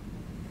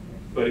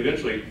 But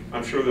eventually,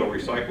 I'm sure they'll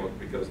recycle it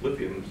because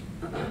lithium,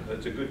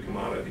 that's a good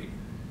commodity.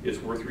 It's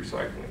worth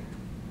recycling.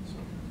 So,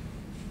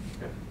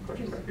 yeah,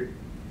 question back here.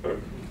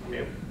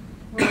 Ma'am?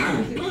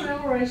 Well, is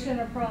acceleration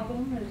a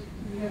problem? Is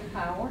you have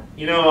power?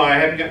 You know, I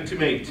haven't gotten too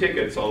many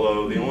tickets,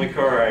 although the only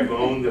car I've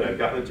owned that I've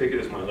gotten a ticket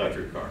is my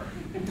electric car.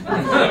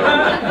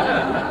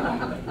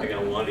 I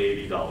got a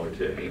 $180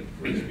 ticket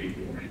for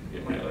speeding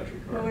in my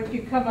electric car. Well, if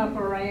you come up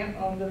a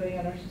ramp onto the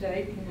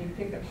interstate, can you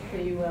pick up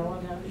speed well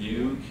enough?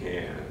 You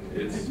can.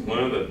 It's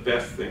one of the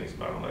best things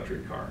about an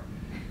electric car.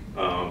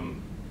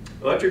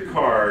 Electric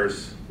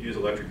cars use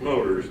electric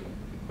motors.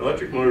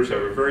 Electric motors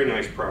have a very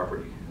nice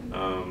property.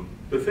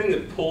 The thing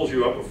that pulls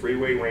you up a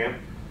freeway ramp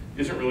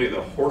isn't really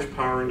the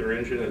horsepower in your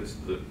engine, it's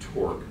the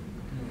torque.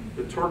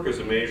 The torque is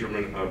a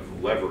measurement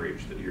of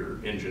leverage that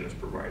your engine is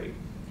providing.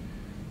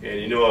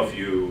 And you know, if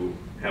you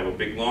have a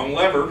big long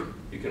lever,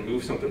 you can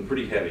move something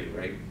pretty heavy,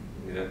 right?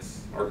 I mean,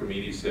 that's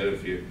Archimedes said,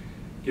 if you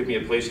give me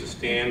a place to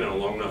stand and a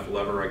long enough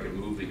lever, I can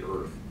move the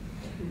earth.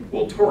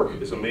 Well, torque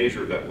is a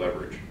measure of that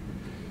leverage.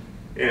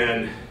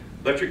 And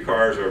electric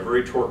cars are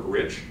very torque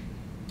rich,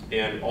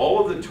 and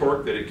all of the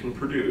torque that it can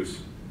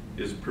produce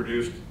is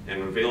produced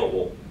and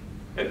available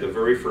at the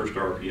very first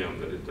RPM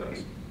that it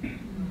does.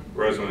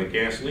 Whereas on a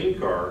gasoline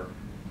car,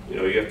 you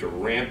know, you have to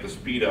ramp the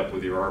speed up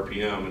with your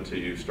RPM until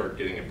you start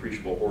getting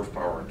appreciable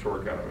horsepower and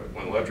torque out of it.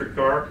 On an electric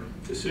car,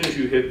 as soon as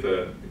you hit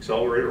the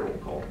accelerator, we'll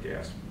call it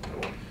gas,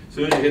 as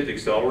soon as you hit the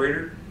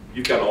accelerator,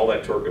 you've got all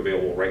that torque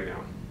available right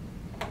now.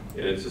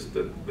 And it's just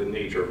the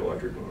nature of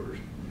electric motors.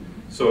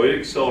 So it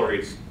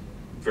accelerates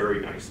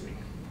very nicely.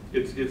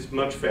 It's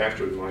much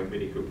faster than my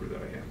Mini Cooper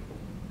that I have.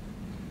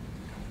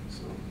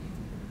 So,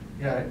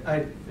 Yeah,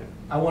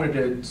 I wanted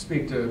to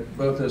speak to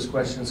both those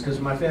questions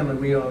because my family,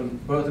 we own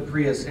both a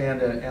Prius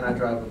and I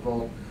drive a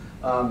Volt.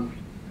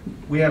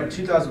 We have a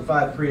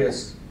 2005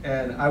 Prius,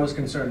 and I was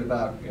concerned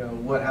about, you know,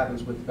 what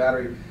happens with the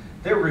battery.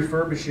 They're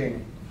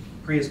refurbishing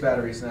Prius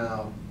batteries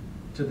now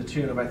to the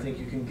tune of, I think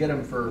you can get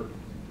them for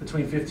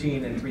between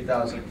 $1,500 and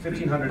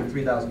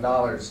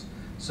 $3,000.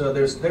 So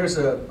there's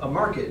a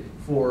market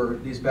for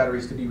these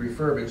batteries to be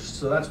refurbished.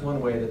 So that's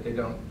one way that they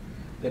don't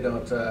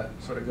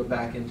sort of go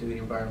back into the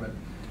environment.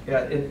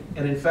 Yeah, and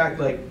in fact,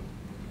 like,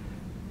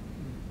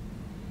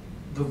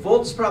 the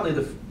Volt's probably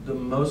the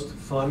most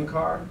fun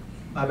car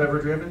I've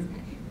ever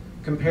driven.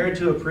 Compared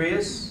to a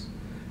Prius,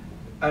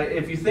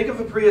 if you think of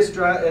a Prius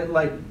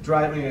like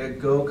driving a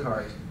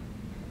go-kart,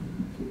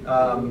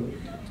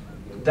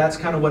 that's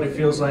kind of what it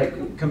feels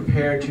like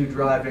compared to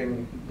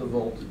driving the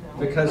Volt.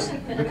 Because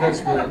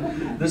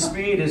the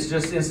speed is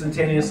just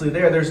instantaneously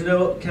there. There's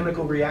no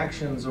chemical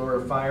reactions or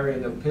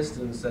firing of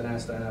pistons that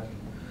has to happen.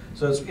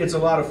 So it's a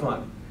lot of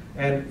fun.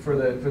 And for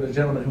the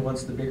gentleman who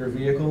wants the bigger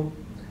vehicle,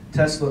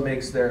 Tesla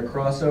makes their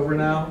crossover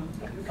now.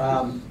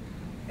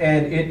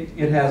 And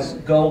it has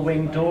gull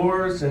wing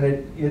doors, and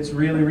it's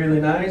really, really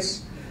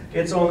nice.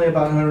 It's only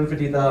about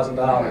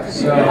 $150,000.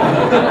 So.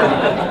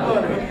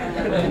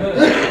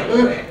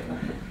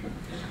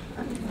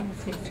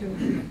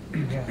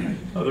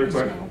 Other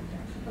questions?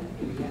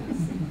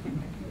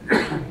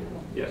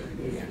 Yes.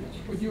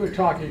 When you were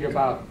talking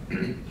about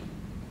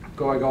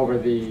going over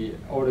the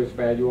owner's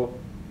manual,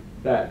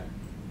 that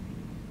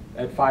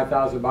at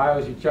 5,000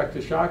 miles you checked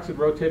the shocks and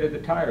rotated the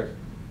tires.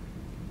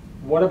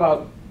 What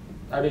about,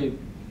 I mean,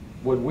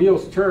 when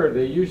wheels turn,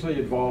 they usually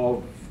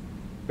involve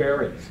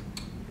bearings.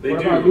 What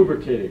about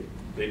lubricating?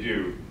 They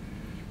do.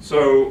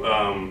 So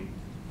I'm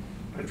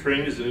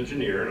trained as an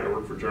engineer, and I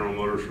worked for General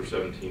Motors for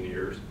 17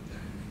 years.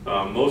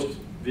 Most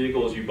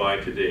vehicles you buy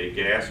today,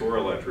 gas or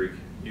electric,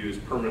 use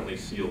permanently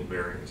sealed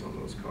bearings on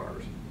those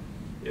cars.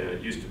 Yeah,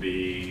 it used to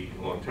be,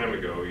 a long time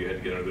ago, you had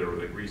to get under there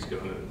with a grease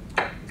gun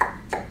and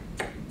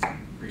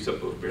grease up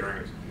those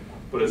bearings.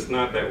 But it's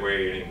not that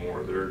way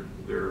anymore.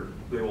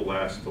 They will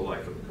last the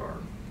life of the car.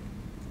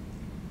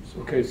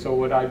 So. Okay, so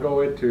when I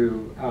go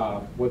into,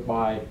 with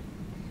my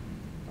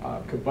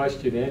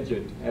combustion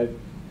engine and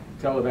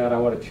tell the man I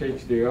want to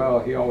change the oil,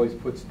 he always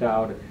puts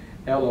down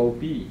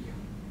LOB,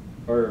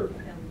 or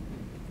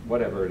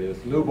whatever it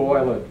is, lube,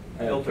 oil,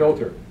 and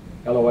filter,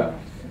 LOL.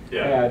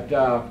 Yeah. And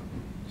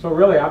so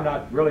really, I'm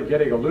not really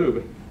getting a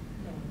lube.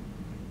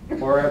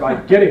 Or am I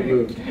getting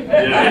lubed?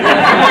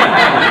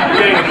 Yeah, you're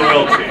getting an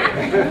oil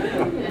change.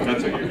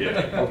 That's what you're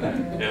getting. Okay.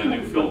 And a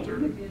new filter.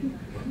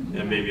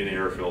 And maybe an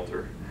air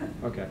filter.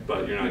 Okay.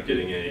 But you're not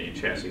getting a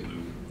chassis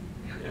lube.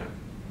 Yeah.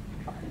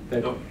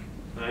 Nope,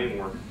 not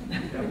anymore.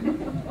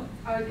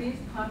 Are these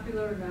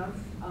popular enough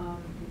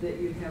that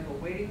you have a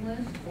waiting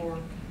list, or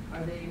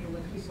are they able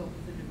to keep up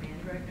with the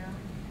demand right now?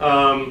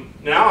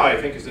 Now I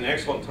think it's an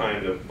excellent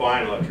time to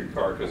buy an electric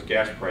car because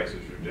gas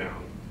prices are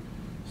down.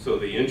 So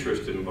the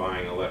interest in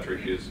buying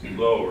electric is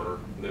lower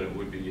than it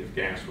would be if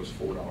gas was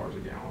 $4 a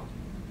gallon.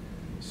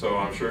 So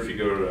I'm sure if you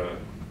go to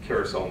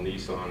Carousel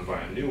Nissan and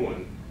buy a new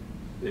one,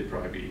 they'd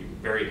probably be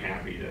very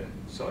happy to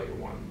sell you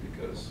one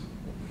because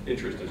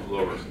interest is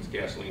lower since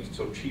gasoline is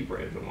so cheap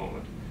right at the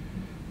moment.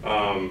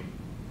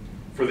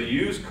 For the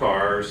used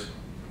cars,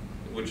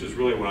 which is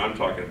really what I'm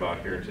talking about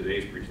here in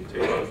today's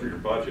presentation for your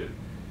budget,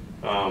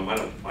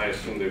 I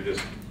assume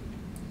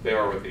they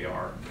are what they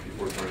are.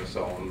 People are trying to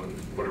sell them, and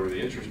whatever the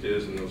interest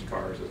is in those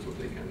cars, that's what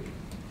they can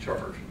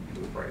charge for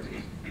the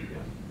prices.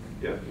 Yeah.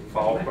 Yeah,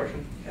 follow-up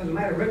question? As a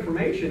matter of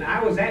information,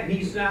 I was at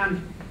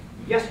Nissan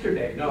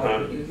yesterday, no,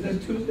 Uh-huh. is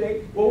this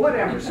Tuesday? Well,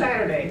 whatever,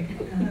 Saturday,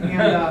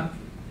 and,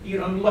 you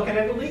know, looking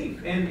at a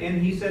Leaf, and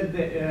he said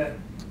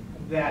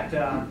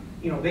that,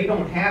 you know, they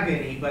don't have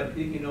any, but,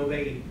 you know,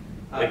 they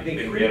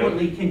They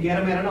frequently can get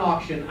them at an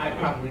auction,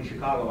 probably in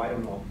Chicago, I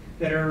don't know,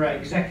 that are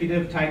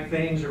executive type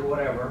things or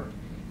whatever,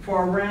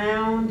 for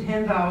around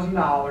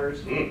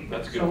 $10,000.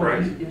 That's a good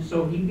price.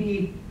 So he'd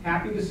be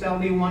happy to sell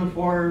me one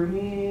for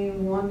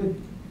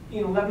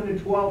 11 to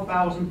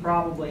 12,000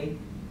 probably,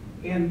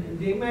 and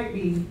they might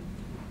be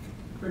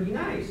pretty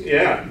nice.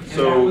 Yeah, And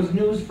so- that was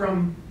news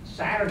from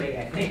Saturday,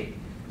 I think.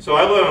 So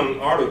I went on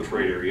Auto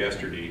Trader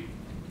yesterday.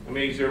 How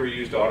many's ever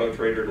used Auto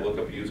Trader to look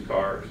up used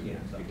cars? Yeah.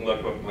 You can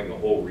look up like the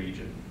whole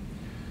region.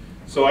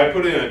 So I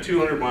put in a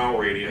 200-mile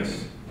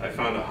radius. I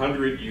found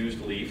 100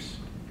 used Leafs.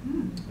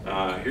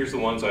 Here's the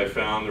ones I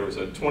found. There was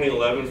a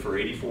 2011 for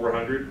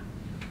 $8,400,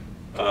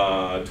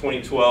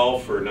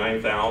 2012 for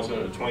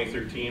 $9,000, a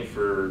 2013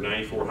 for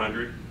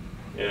 $9,400,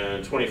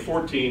 and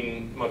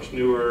 2014, much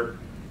newer,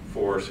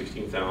 for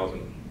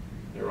 $16,000.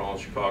 They're all in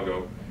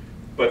Chicago.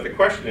 But the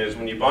question is,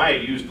 when you buy a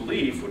used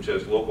Leaf, which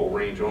has local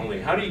range only,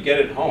 how do you get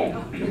it home?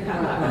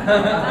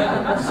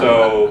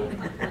 So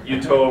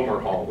you tow them or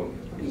haul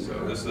them. So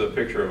this is a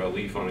picture of a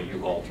Leaf on a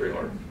U-Haul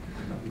trailer.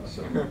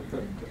 So,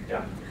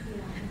 yeah.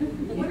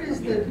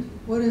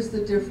 What is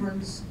the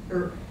difference,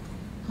 or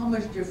how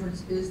much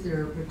difference is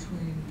there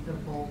between the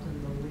Bolt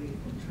and the Leaf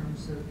in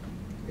terms of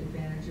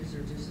advantages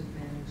or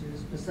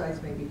disadvantages,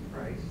 besides maybe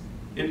price?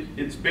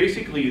 It's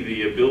basically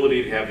the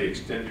ability to have the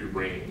extended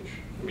range.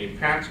 I mean,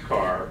 Pat's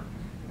car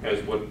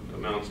has what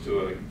amounts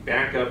to a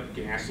backup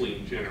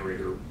gasoline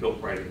generator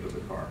built right into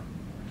the car.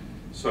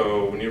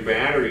 So when your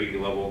battery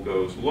level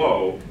goes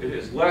low, it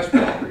is less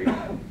battery,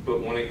 but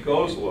when it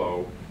goes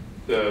low,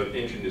 the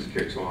engine just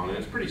kicks on, and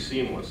it's pretty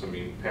seamless. I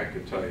mean, Pat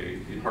could tell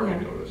you, you'd hardly Yeah,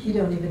 notice. you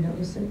don't even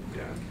notice it.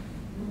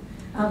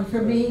 Yeah.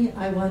 For me,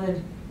 I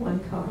wanted one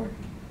car.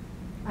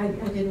 I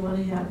didn't want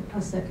to have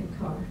a second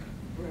car.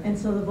 And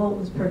so the Volt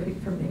was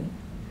perfect for me.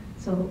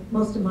 So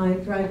most of my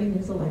driving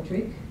is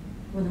electric.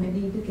 When I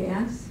need the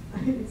gas,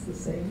 it's the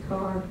same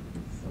car.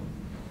 So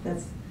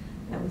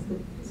that was the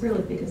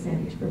really big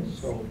advantage for me.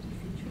 So,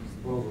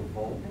 will the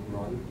Volt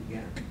run?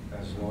 Yeah.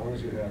 As long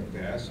as you have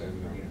gas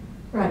and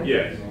Right.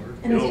 Yes.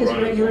 And it's It'll just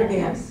run as regular long.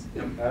 gas.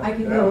 That- I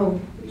can that- go,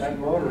 That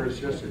motor is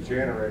just a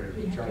generator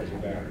to charge the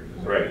battery.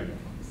 is that Right.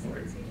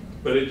 Right.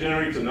 But it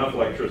generates enough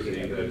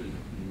electricity that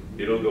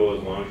it'll go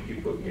as long as you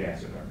put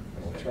gas in it.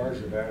 It'll charge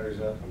the batteries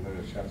up and then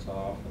it shuts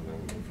off and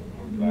then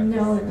it goes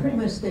back. no, it pretty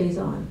much stays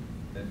on.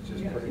 It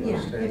just pretty Yeah,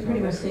 much stays on. it pretty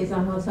much stays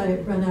on once I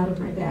run out of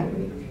my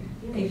battery.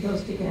 It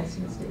goes to gas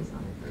and it stays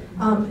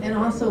on. And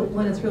also,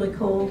 when it's really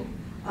cold,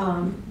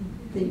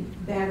 the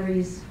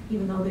batteries,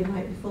 even though they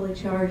might be fully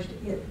charged,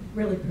 it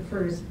really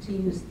prefers to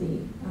use the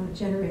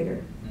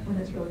generator when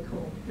it's really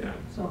cold. Yeah.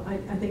 So I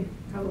think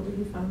probably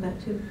you found that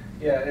too.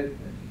 Yeah,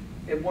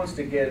 it wants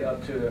to get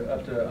up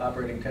to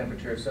operating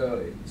temperature.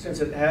 So since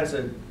it has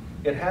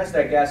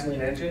that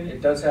gasoline engine,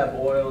 it does have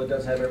oil, it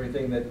does have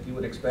everything that you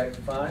would expect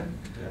to find.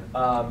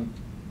 Yeah.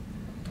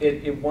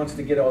 It wants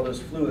to get all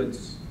those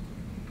fluids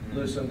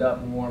loosened up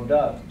and warmed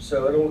up.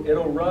 So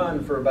it'll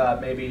run for about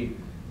maybe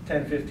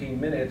 10-15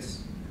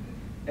 minutes,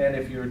 and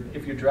if you're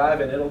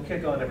driving, it'll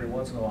kick on every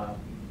once in a while.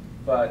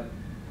 But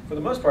for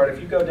the most part,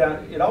 if you go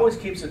down, it always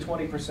keeps a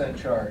 20%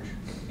 charge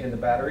in the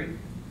battery.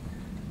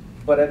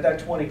 But at that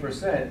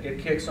 20%, it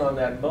kicks on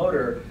that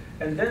motor,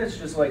 and then it's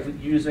just like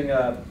using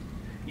a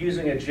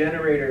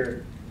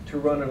generator to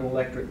run an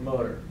electric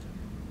motor.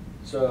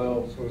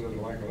 So So is it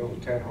like a little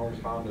 10-horse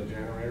Honda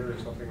generator or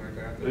something like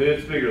that?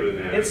 It's bigger than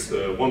that. It's- It's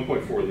a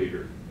 1.4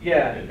 liter.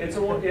 yeah, it's a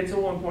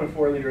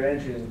 1.4 liter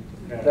engine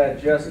Yeah.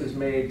 that just is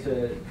made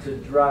to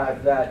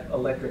drive that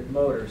electric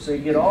motor. So you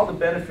get all the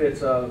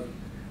benefits of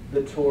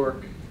the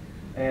torque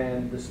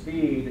and the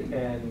speed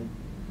and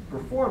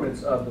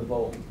performance of the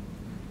Volt,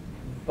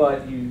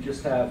 but you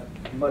just have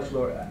much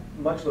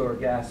lower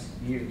gas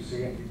use. So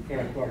you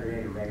can't plug it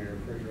in to run your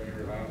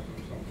refrigerator house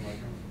or something like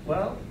that?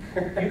 Well,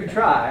 you could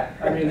try.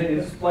 I mean,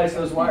 you splice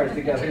those wires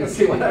together and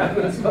see what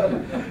happens. But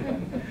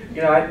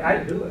you know, I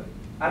do it.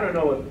 I don't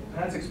know what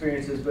Pat's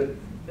experience is, but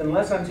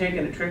unless I'm taking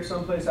a trip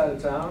someplace out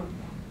of town,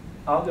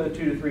 I'll go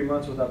 2 to 3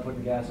 months without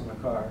putting gas in my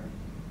car.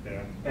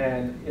 Yeah.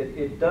 And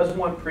it does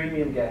want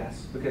premium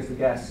gas because the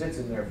gas sits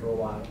in there for a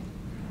while.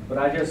 But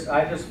I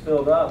just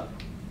filled up,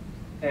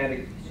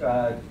 and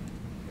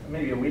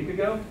maybe a week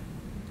ago,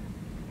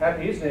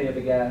 haven't used any of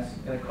the gas,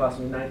 and it cost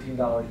me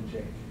 $19 and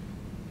change.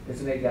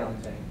 It's an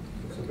 8-gallon tank.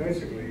 So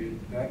basically,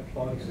 that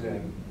plugs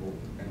in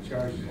and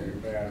charges your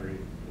battery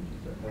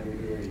when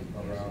you're doing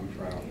a round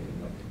travel.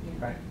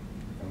 Right.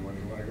 And when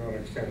you want to go on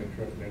an extended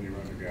trip, then you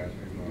run the gas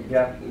anymore.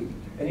 Yeah,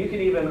 and you can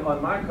even,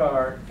 on my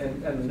car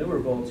and the newer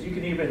Volts, you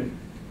can even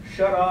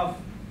shut off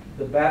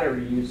the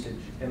battery usage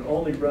and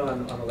only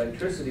run on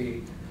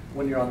electricity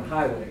when you're on the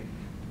highway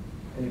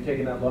and you're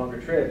taking that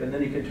longer trip, and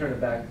then you can turn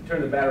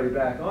the battery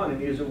back on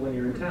and use it when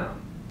you're in town.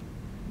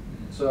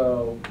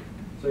 So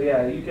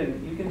yeah, you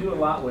can do a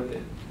lot with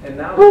it. And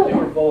now the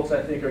newer Volts,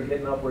 I think, are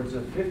getting upwards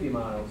of 50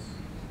 miles,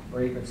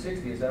 or even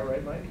 60, is that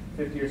right, Mike?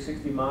 50 or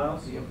 60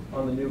 miles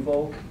on the new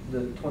Volt. The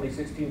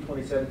 2016,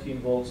 2017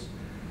 Volts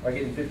are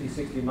getting 50,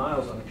 60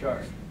 miles on a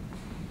charge.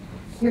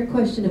 Your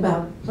question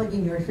about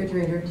plugging your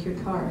refrigerator into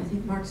your car, I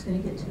think Mark's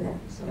going to get to that.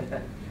 So.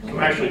 I'm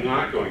actually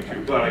not going to,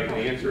 but I can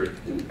answer it.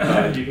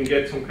 You can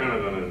get some kind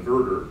of an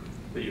inverter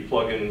that you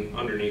plug in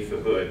underneath the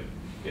hood,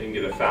 and you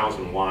can get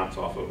 1,000 watts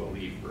off of a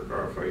Leaf or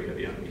RFID at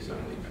the Nissan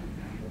Leaf.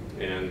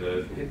 And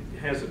it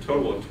has a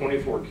total of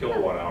 24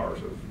 kilowatt hours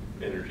of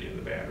energy in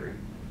the battery.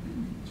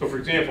 So for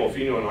example, if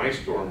you knew an ice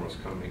storm was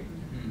coming,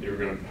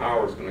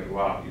 power is going to go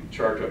out, you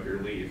charge up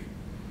your Leaf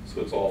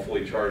so it's all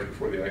fully charged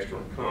before the ice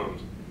storm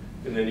comes.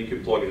 And then you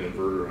could plug an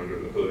inverter under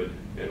the hood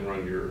and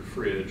run your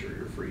fridge or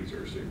your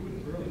freezer so you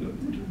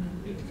wouldn't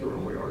end up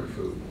throwing away all your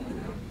food.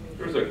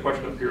 There's a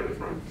question up here in the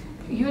front.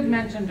 You had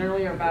mentioned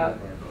earlier about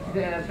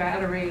the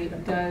battery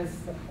does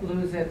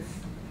lose its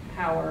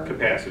power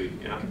Capacity,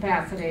 yeah.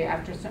 capacity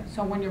after,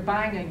 so when you're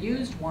buying a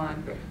used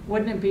one,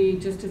 wouldn't it be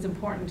just as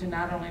important to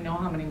not only know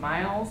how many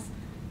miles,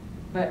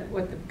 but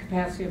what the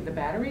capacity of the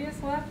battery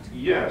is left?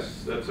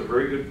 Yes, that's a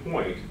very good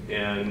point.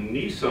 And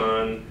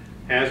Nissan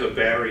has a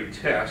battery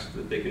test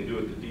that they can do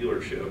at the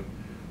dealership,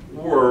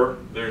 or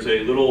there's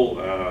a little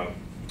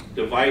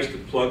device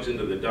that plugs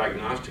into the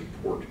diagnostic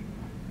port,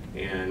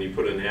 and you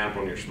put an app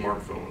on your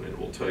smartphone and it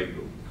will tell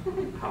you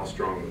how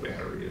strong the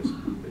battery is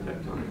at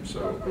that time.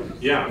 So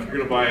yeah, if you're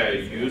going to buy a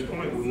used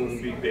one, it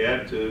wouldn't be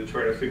bad to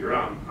try to figure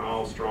out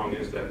how strong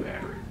is that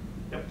battery.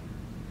 Yep.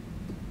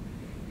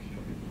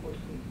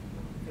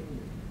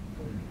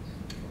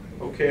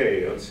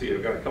 Okay, let's see,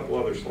 I've got a couple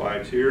other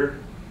slides here.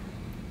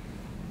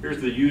 Here's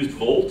the used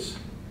Volts.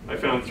 I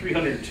found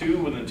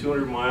 302 within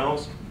 200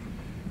 miles.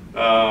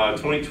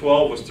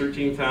 2012 was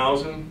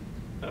 13,000.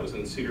 That was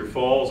in Cedar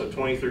Falls.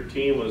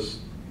 2013 was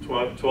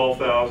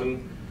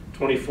 12,000.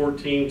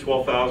 2014,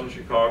 12,000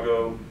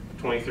 Chicago.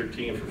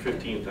 2013 for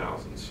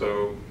 15,000.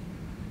 So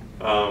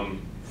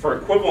for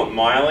equivalent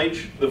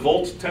mileage, the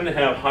Volts tend to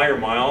have higher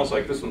miles.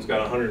 Like this one's got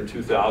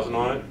 102,000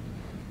 on it.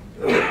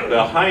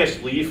 The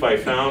highest Leaf I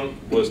found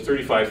was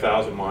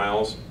 35,000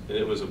 miles, and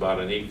it was about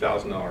an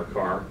 $8,000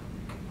 car.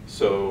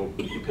 So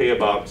you pay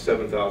about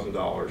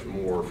 $7,000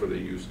 more for the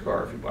used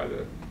car if you buy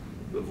the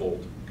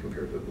Volt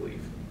compared to the Leaf.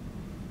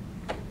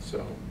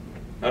 So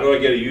how do I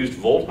get a used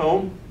Volt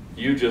home?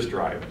 You just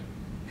drive it.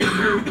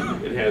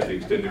 It has the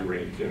extended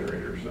range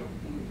generator, so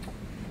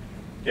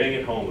getting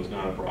it home is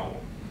not a problem.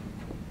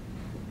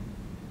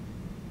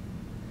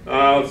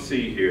 Let's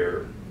see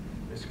here.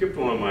 I skipped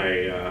one of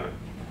my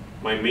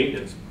my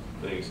maintenance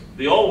things.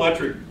 The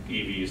all-electric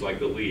EVs like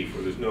the Leaf,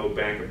 where there's no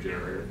backup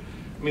generator,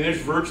 I mean,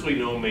 there's virtually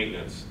no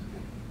maintenance.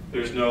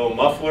 There's no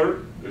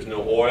muffler, there's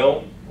no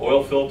oil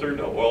filter,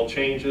 no oil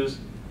changes,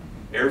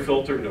 air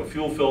filter, no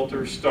fuel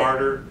filter,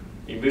 starter,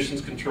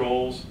 emissions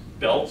controls,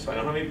 belts. I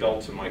don't have any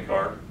belts in my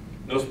car.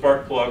 No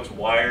spark plugs,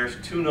 wires,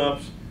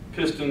 tune-ups,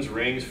 pistons,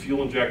 rings,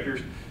 fuel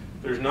injectors.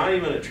 There's not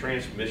even a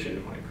transmission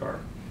in my car.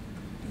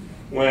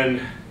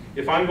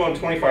 If I'm going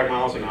 25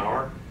 miles an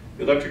hour,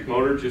 the electric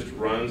motor just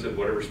runs at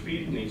whatever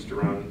speed it needs to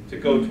run to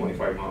go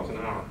 25 miles an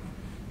hour.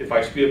 If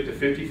I speed up to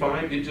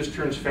 55, it just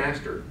turns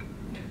faster.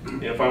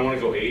 And if I want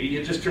to go 80,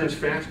 it just turns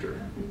faster.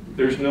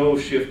 There's no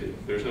shifting.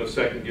 There's no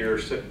second gear,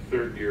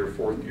 third gear,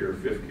 fourth gear,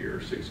 fifth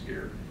gear, sixth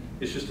gear.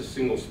 It's just a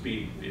single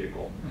speed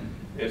vehicle.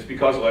 And it's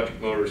because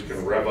electric motors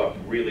can rev up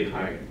really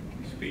high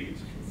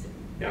speeds.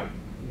 Yeah?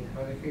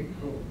 How do they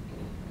keep cool?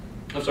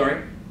 I'm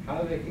sorry? How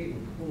do they keep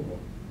them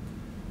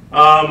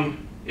cool?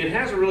 It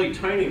has a really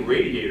tiny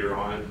radiator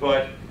on it,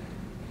 but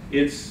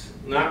it's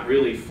not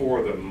really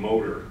for the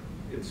motor.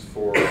 It's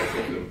for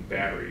the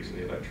batteries and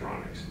the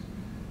electronics.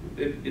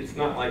 It's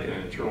not like an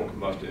internal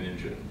combustion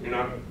engine. You're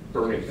not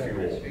burning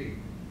fuel.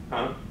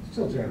 Huh? It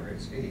still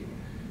generates heat.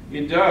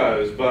 It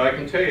does, but I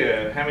can tell you,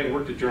 having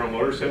worked at General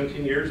Motors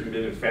 17 years and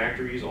been in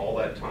factories all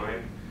that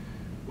time,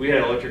 we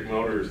had electric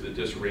motors that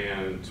just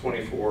ran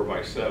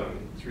 24/7,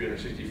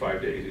 365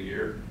 days a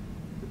year.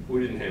 We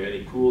didn't have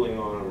any cooling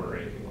on them or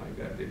anything like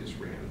that. They just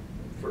ran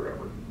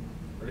forever.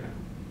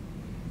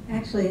 Yeah.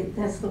 Actually,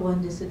 that's the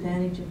one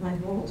disadvantage of my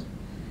Volt,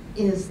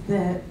 is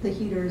that the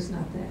heater is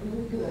not that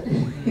really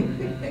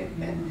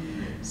good.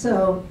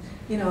 So,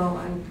 you know,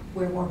 I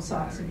wear warm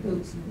socks and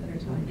boots in the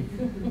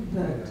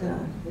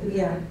wintertime. But,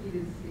 yeah,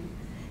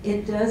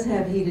 it does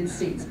have heated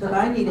seats, but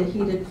I need a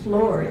heated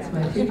floor. It's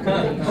my food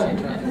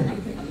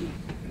condition.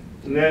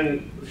 And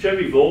then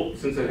Chevy Volt,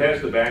 since it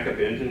has the backup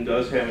engine,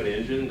 does have an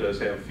engine, does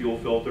have fuel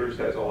filters,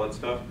 has all that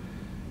stuff.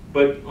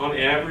 But on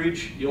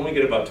average, you only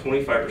get about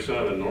 25%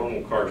 of a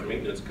normal car's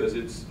maintenance because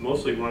it's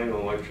mostly running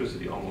on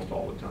electricity almost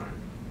all the time.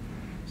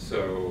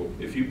 So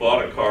if you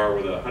bought a car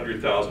with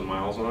 100,000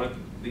 miles on it,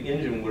 the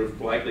engine would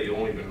have likely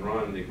only been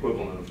run the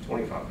equivalent of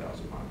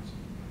 25,000 miles.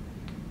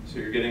 So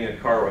you're getting a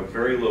car with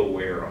very low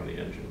wear on the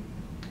engine.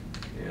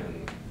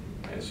 And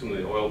I assume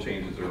the oil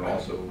changes are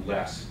also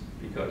less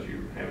because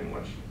you're having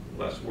much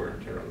less wear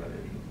and tear on that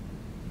engine.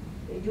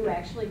 Did you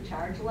actually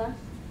charge less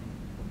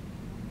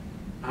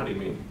How do you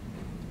mean?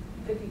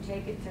 if you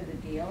take it to the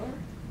dealer?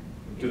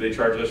 Do they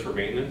charge us for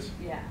maintenance?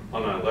 Yeah.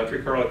 On an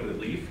electric car like the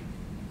Leaf?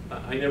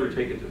 I never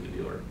take it to the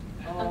dealer.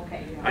 Oh,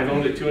 okay. I've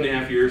owned it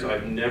 2.5 years.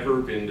 I've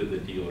never been to the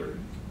dealer.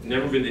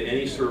 Never been to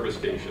any service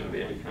station of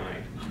any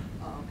kind.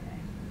 Oh, okay.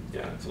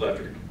 Yeah, it's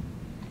electric.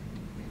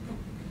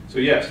 So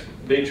yes,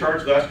 they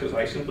charge less because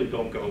I simply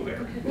don't go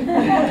there.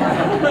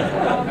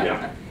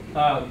 Yeah.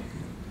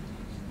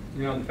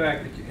 You know, the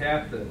fact that you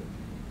have to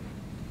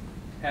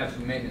have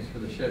some maintenance for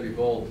the Chevy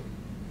Volt,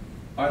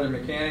 are there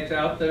mechanics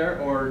out there,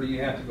 or do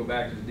you have to go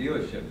back to the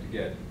dealership to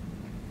get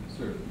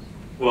service?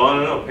 Well, I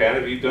don't know, Pat,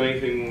 have you done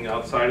anything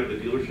outside of the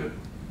dealership?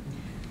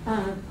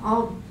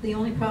 The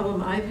only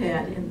problem I've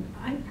had, and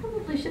I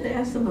probably should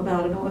ask them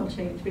about an oil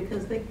change,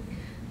 because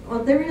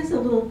well, there is a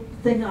little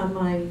thing on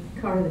my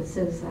car that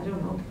says, I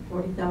don't know,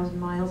 40,000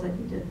 miles. I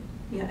need to,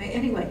 yeah,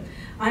 anyway,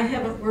 I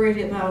haven't worried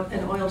about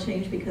an oil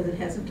change because it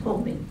hasn't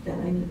told me that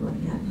I need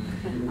one yet.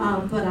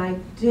 But I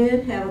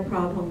did have a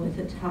problem with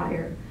a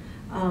tire.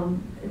 I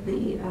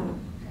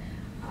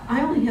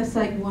only have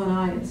sight in one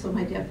eye, and so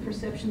my depth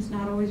perception's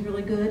not always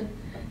really good.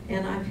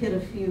 And I've hit a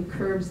few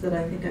curbs that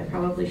I think I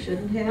probably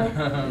shouldn't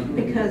have,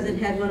 because it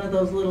had one of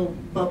those little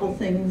bubble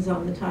things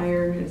on the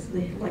tire. It's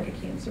like a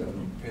cancer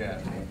on my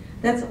tire.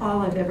 That's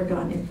all I've ever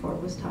gone in for,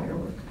 was tire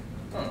work.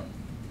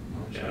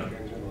 Yeah.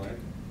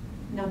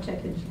 No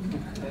check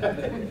engine.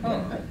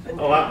 A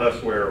lot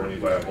less wear when you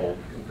buy a Volt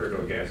compared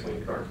to a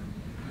gasoline car.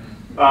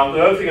 The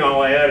other thing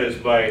I'll add is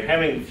by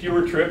having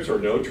fewer trips or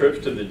no trips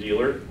to the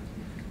dealer,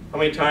 how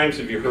many times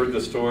have you heard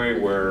the story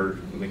where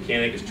the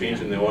mechanic is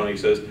changing the oil and he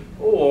says,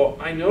 oh,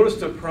 I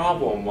noticed a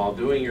problem while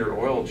doing your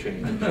oil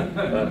change.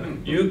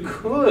 You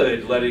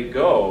could let it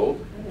go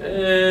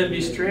and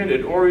be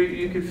stranded, or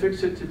you could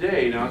fix it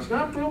today. Now, it's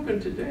not broken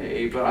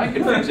today, but I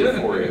can fix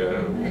it for you.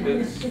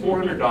 It's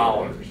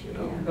 $400, you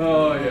know.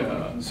 Oh,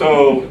 yeah.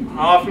 So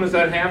how often does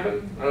that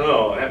happen? I don't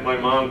know. At my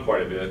mom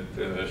quite a bit.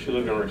 She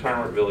lived in a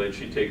retirement village.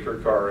 She'd take her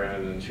car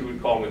in, and she would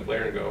call me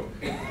later and go,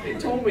 they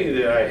told me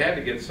that I had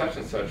to get such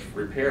and such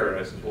repaired.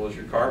 I said, well, is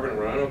your car been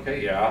running?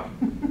 Okay, yeah.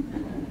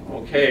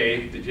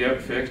 Okay, did you have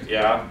it fixed?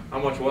 Yeah. How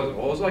much was it?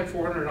 Well, it was like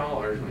 $400.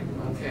 I'm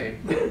like, okay.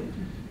 It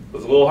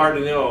was a little hard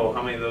to know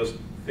how many of those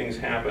things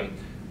happen.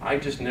 I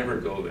just never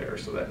go there,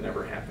 so that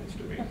never happens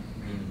to me.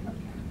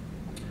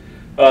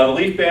 The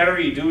Leaf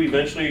battery,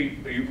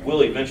 you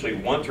will eventually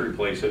want to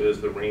replace it as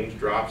the range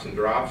drops and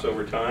drops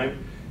over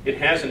time. It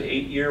has an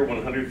 8-year,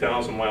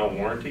 100,000 mile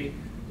warranty,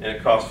 and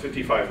it costs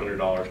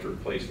 $5,500 to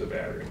replace the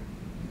battery.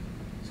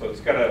 So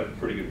it's got a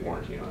pretty good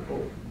warranty on it.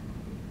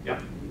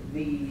 Yeah.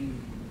 The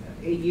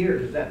 8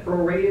 years, is that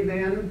prorated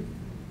then?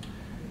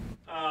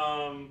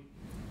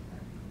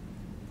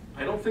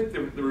 I don't think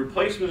the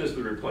replacement is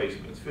the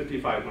replacement. It's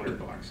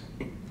 $5,500.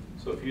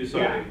 So if you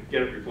decide to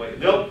get it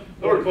replaced, they'll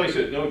replace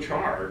it at no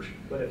charge.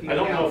 But if you I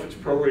don't know if it's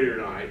prorated or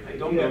not. I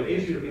don't know the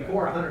answer issued to that.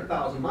 before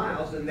 100,000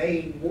 miles, and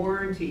they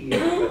warranty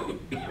you.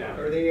 Yeah.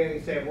 Or they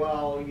say,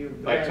 well, you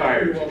Like had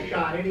tires. a pretty well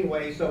shot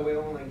anyway, so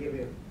we'll only give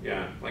you.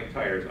 Yeah, like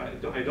tires. I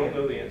don't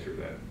know the answer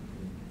to that.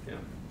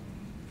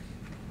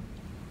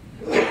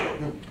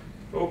 Yeah.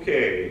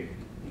 Okay.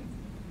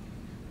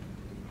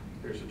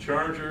 There's the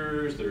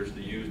Chargers, there's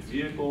the used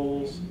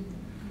vehicles.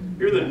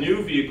 Here are the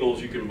new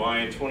vehicles you can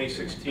buy in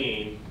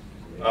 2016.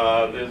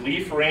 The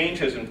Leaf range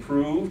has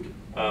improved.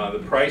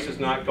 The price has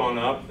not gone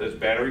up as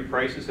battery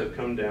prices have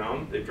come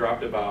down. They've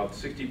dropped about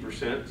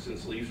 60%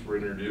 since Leafs were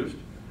introduced.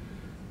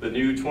 The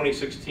new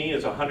 2016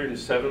 is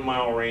 107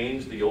 mile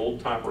range. The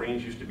old top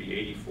range used to be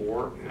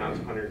 84, now it's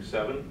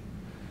 107.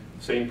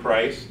 Same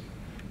price.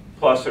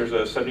 Plus there's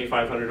a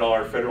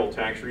 $7,500 federal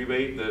tax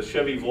rebate. The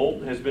Chevy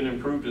Volt has been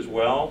improved as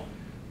well.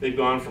 They've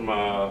gone from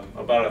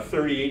about a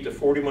 38 to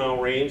 40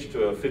 mile range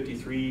to a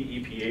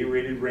 53 EPA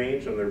rated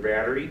range on their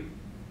battery.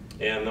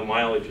 And the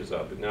mileage is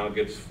up. It now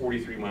gets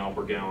 43 miles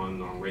per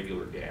gallon on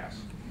regular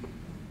gas.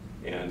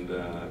 And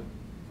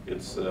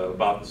it's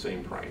about the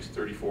same price,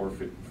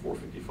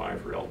 $34,455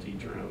 for LT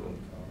turnover,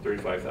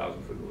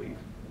 $35,000 for the Leaf.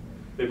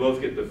 They both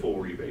get the full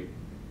rebate,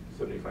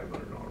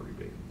 $7,500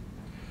 rebate.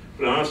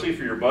 But honestly,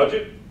 for your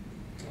budget,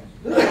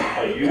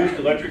 a used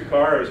electric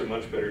car is a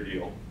much better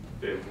deal.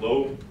 They have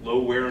low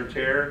wear and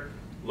tear,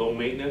 low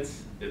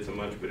maintenance. It's a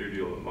much better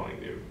deal than buying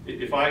new.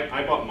 If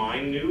I bought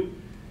mine new,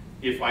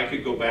 if I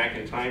could go back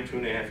in time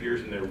 2.5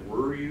 years and there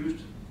were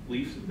used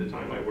Leafs at the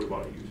time, I would have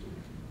bought a used Leaf.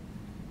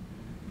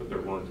 But there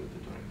weren't at the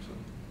time,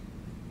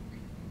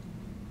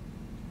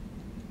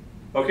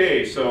 so.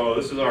 Okay, so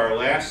this is our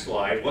last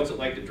slide. What's it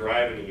like to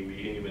drive an EV?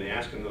 And you've been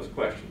asking those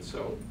questions,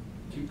 so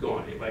keep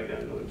going. Anybody got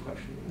another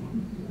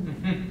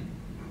question?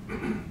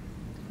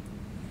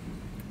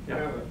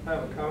 Yeah. I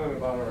have a comment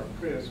about our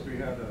Prius. We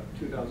had a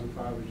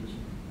 2005, we just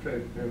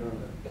traded in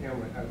on a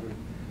Camry hybrid.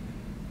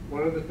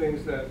 One of the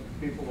things that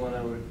people, when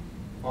I would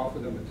offer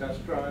them a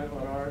test drive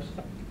on ours,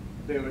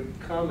 they would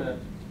comment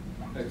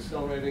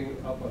accelerating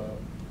up a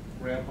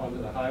ramp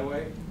onto the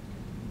highway,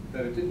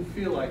 that it didn't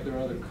feel like their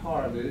other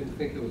car. They didn't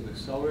think it was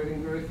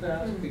accelerating very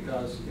fast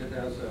because it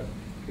has a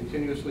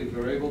continuously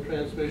variable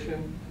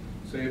transmission,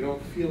 so you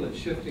don't feel it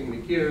shifting the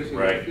gears, you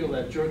don't feel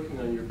that jerking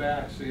on your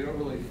back, so you don't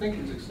really think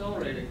it's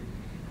accelerating.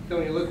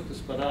 Then you look at the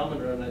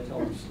speedometer and I tell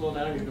them, slow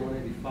down, you're doing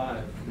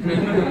 85.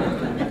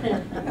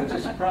 It's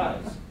a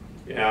surprise.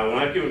 Yeah, when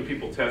I've given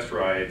people test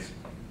rides,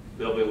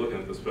 they'll be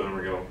looking at the speedometer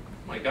and go,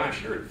 my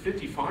gosh, you're at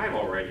 55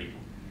 already.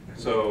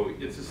 So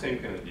it's the same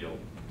kind of deal.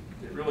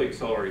 It really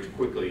accelerates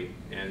quickly,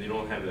 and you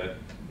don't have that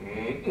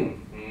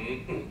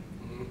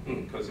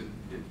because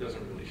it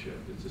doesn't really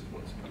shift. It's just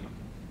one speed.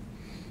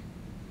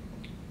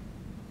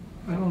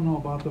 I don't know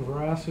about the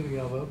veracity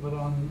of it, but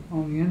on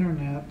the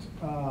internet,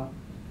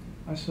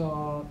 I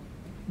saw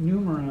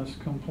numerous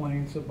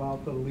complaints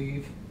about the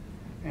Leaf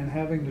and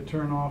having to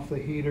turn off the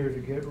heater to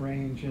get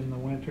range in the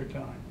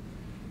wintertime.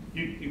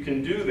 You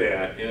can do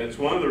that, and it's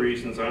one of the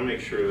reasons I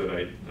make sure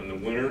that in the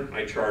winter,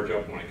 I charge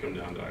up when I come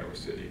down to Iowa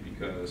City,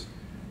 because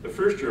the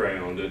first year I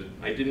owned it,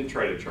 I didn't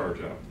try to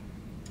charge up.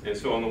 And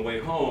so on the way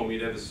home,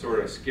 you'd have this sort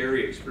of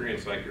scary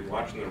experience, like you're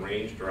watching the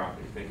range drop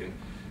and you're thinking,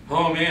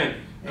 oh man,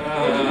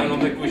 I don't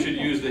think we should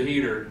use the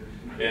heater.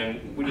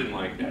 And we didn't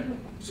like that.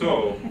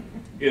 So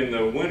in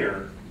the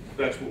winter,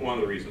 that's one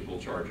of the reasons we'll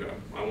charge up.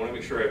 I want to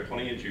make sure I have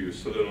plenty of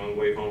juice so that on the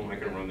way home I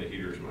can run the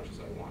heater as much as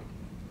I want.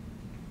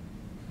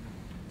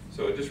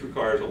 So it just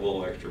requires a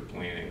little extra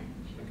planning.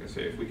 Like I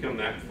say, if we come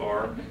that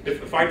far,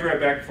 if I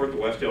drive back and forth to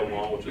Westdale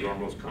Mall, which is our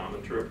most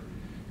common trip,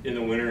 in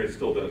the winter it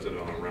still does it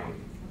on a round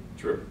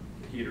trip,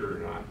 heater or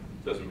not,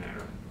 doesn't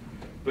matter.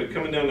 But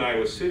coming down to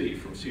Iowa City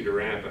from Cedar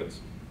Rapids,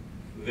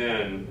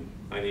 then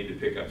I need to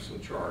pick up some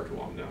charge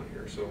while I'm down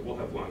here. So we'll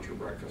have lunch or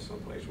breakfast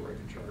someplace where I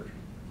can charge.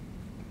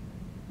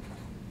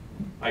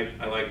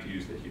 I like to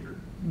use the heater.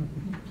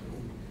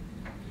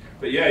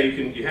 But yeah,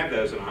 you have that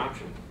as an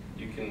option.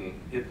 You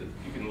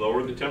can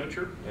lower the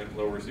temperature, that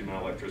lowers the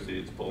amount of electricity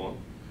it's pulling,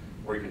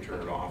 or you can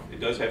turn it off. It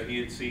does have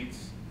heated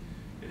seats.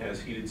 It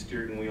has heated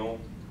steering wheel.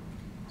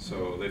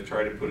 So they've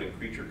tried to put in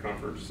creature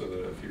comfort so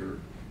that if you're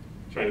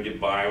trying to get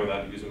by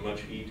without using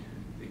much heat,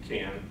 you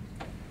can.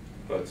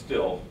 But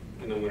still,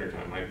 in the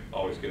wintertime, I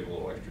always get a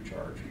little extra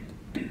charge.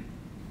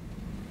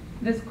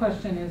 This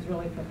question is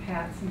really for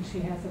Pat since she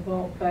has a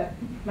Volt, but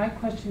my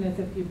question is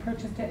if you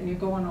purchased it and you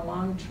go on a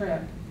long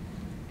trip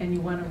and you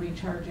want to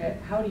recharge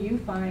it, how do you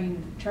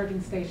find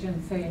charging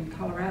stations, say in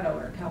Colorado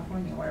or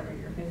California, wherever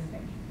you're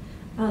visiting?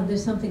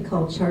 There's something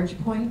called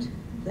ChargePoint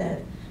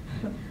that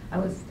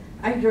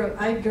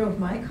I drove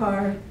my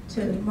car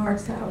to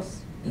Mark's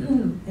house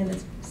and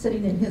it's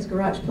sitting in his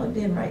garage plugged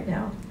in right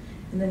now.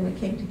 And then we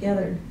came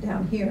together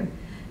down here.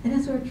 And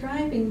as we're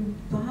driving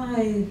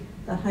by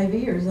the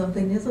Hy-Vee or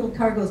something, his little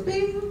car goes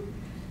bing,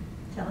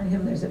 telling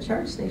him there's a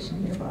charge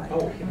station nearby.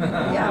 Oh.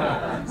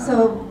 Yeah.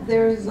 So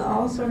there's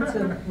all sorts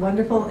of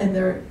wonderful, and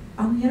they're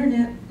on the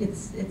internet.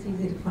 It's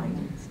easy to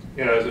find.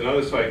 Yeah, there's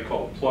another site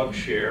called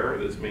PlugShare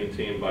that's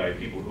maintained by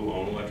people who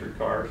own electric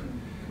cars.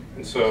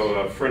 And so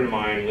a friend of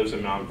mine lives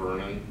in Mount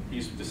Vernon.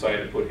 He's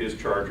decided to put his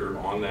charger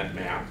on that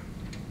map.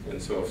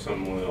 And so if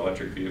someone with an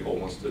electric vehicle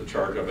wants to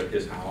charge up at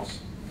his house,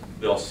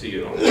 they'll see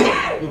it on the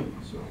map.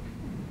 So,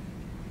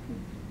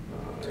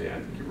 yeah, I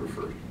think you were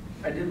first.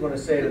 I did want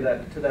to say to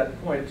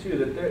that point too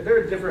that there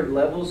are different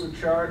levels of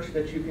charge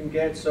that you can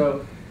get.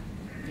 So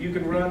you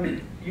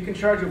can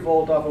charge a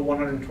Volt off a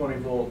 120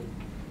 volt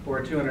or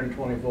a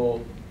 220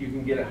 volt. You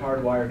can get it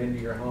hardwired into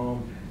your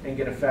home and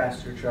get a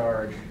faster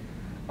charge.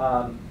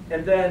 And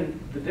then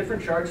the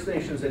different charge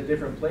stations at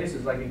different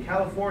places, like in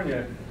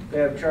California, they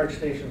have charge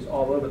stations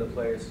all over the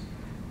place,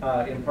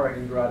 in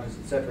parking garages,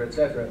 et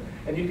cetera,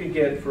 and you can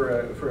get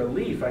for a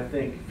Leaf, I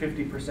think,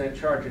 50%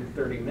 charge in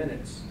 30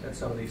 minutes at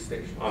some of these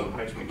stations. On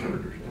high-speed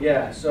chargers.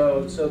 Yeah,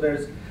 so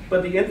there's,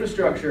 but the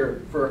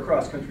infrastructure for a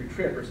cross-country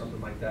trip or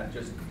something like that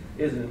just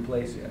isn't in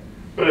place yet.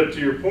 But to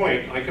your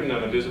point, I come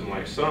down to visit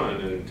my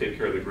son and take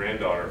care of the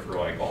granddaughter for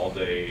like all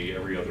day,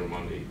 every other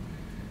Monday.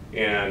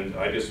 And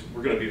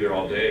we're going to be there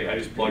all day. I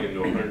just plug into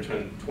a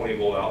 120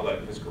 volt outlet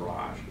in his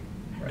garage.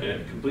 Right.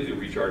 And it completely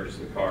recharges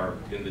the car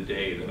in the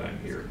day that I'm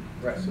here.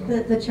 Right. So.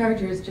 The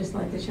charger is just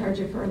like the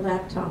charger for a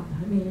laptop.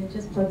 I mean, it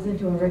just plugs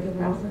into a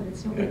regular outlet.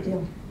 It's no big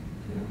deal.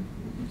 Yeah.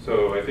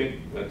 So I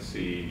think, let's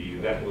see,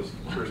 that was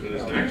the person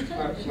that's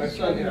next. My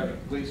son had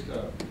at least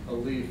a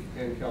Leaf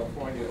in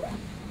California.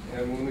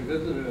 And when we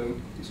visited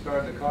him, he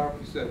started the car up.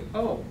 He said,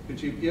 oh, the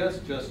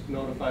GPS just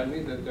notified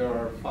me that there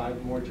are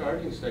 5 more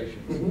charging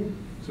stations. Mm-hmm.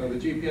 So the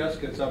GPS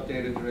gets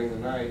updated during the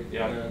night,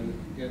 and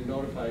it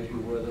notifies you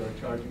where there are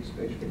charging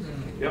stations.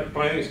 Yep,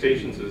 finding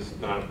stations is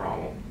not a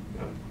problem.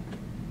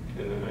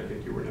 Yeah. And then I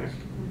think you were next.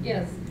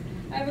 Yes.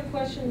 I have a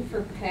question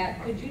for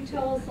Pat. Could you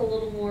tell us a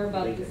little more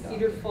about the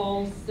Cedar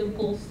Falls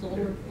Simple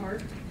Solar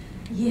Park?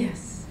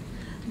 Yes.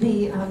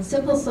 The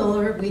Simple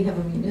Solar, we have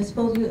a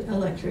municipal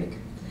electric,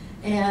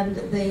 and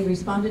they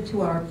responded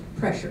to our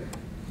pressure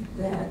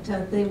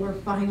that they were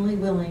finally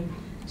willing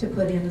to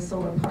put in a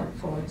solar park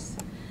for us.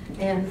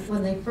 And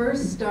when they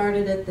first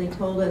started it, they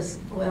told us,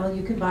 well,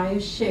 you can buy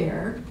a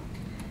share.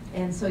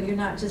 And so you're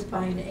not just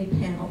buying a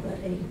panel, but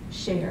a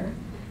share.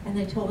 And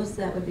they told us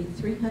that would be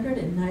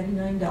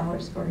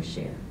 $399 for a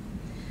share.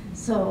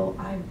 So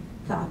I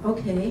thought,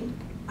 okay,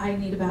 I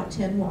need about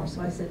 10 more. So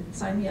I said,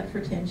 sign me up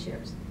for 10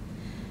 shares.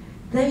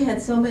 They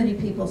had so many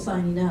people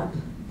signing up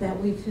that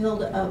we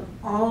filled up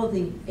all of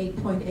the 8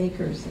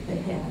 acres that they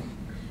had,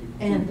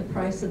 and the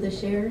price of the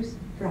shares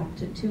dropped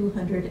to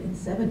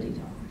 $270.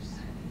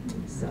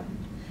 So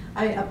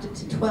I upped it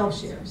to 12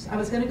 shares. I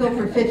was going to go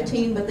for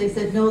 15, but they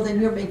said, no,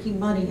 then you're making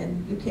money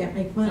and you can't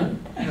make money.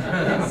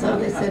 And so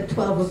they said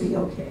 12 would be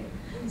okay.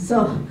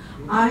 So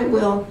I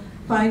will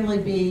finally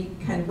be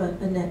kind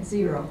of a net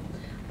zero.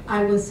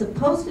 I was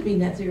supposed to be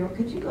net zero.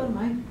 Could you go to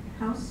my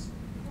house?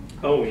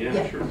 Oh,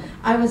 yeah, sure.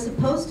 I was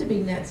supposed to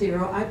be net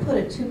zero. I put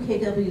a 2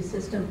 kW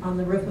system on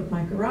the roof of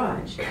my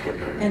garage.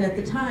 And at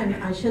the time,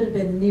 I should have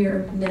been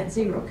near net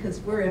zero because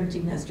we're empty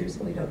nesters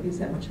and we don't use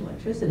that much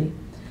electricity.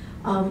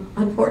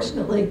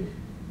 Unfortunately,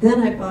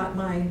 then I bought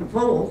my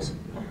Volt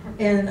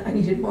and I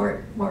needed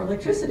more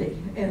electricity.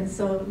 And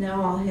so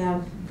now I'll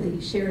have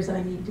the shares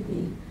I need to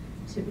be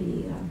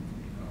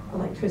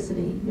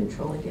electricity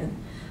neutral again.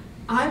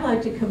 I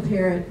like to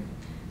compare it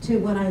to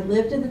when I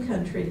lived in the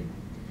country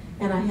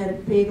and I had a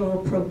big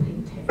old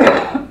propane tank,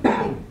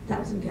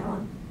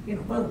 8,000-gallon,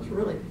 one of those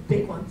really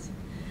big ones.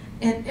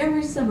 And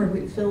every summer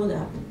we'd fill it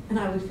up, and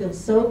I would feel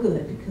so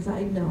good because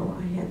I know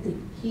I had the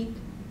heat,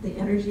 the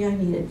energy I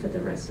needed for the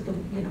rest of the,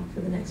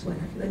 for the next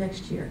winter, for the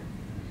next year.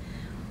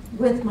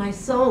 With my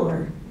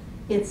solar,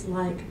 it's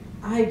like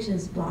I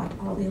just bought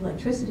all the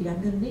electricity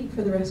I'm going to need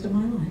for the rest of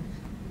my life.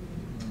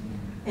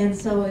 And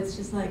so it's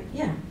just like,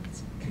 yeah,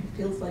 it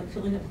feels like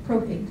filling up a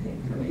propane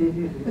tank for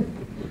me.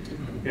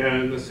 Yeah,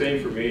 and the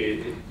same for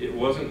me. It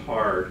wasn't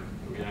hard.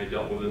 I mean, I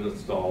dealt with an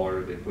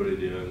installer. They put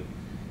it in.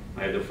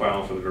 I had to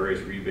file for the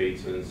various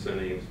rebates and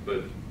incentives.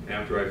 But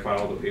after I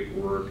filed the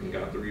paperwork and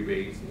got the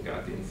rebates and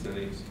got the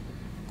incentives,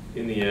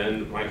 in the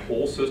end, my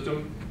whole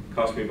system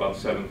cost me about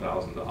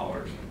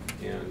 $7,000.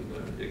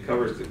 And it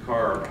covers the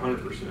car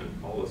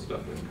 100%, all the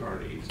stuff the car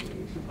needs,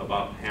 and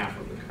about half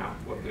of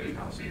what the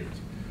house needs.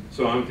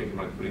 So I'm thinking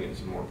about putting in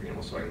some more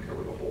panels so I can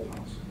cover the whole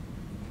house,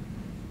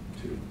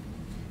 too.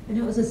 And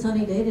it was a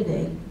sunny day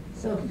today,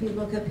 so if you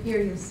look up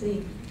here, you'll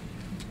see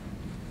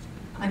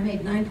I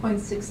made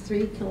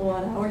 9.63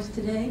 kilowatt hours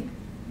today.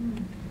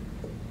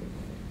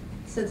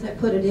 Since I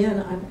put it in,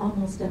 I'm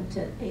almost up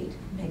to 8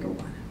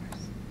 megawatt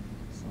hours.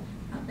 So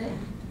not bad.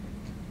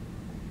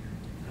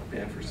 Not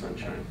bad for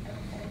sunshine.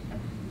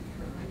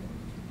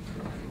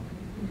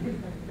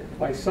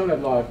 My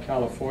son-in-law in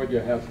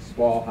California has a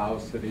small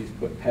house and he's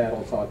put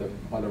panels on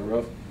the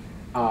roof.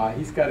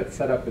 He's got it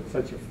set up in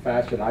such a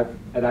fashion,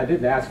 and I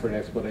didn't ask for an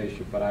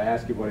explanation, but I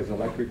asked him what his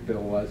electric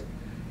bill was,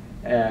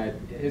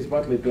 and his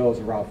monthly bill is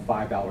around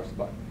 $5 a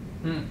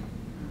month.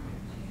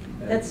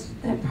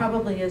 That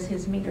probably is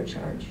his meter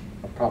charge.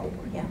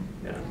 Probably. Yeah.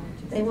 Yeah.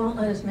 They won't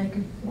let us make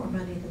more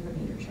money than the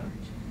meter charge.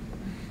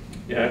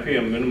 Yeah, I pay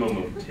a minimum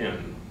of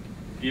 10.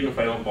 Even if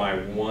I don't buy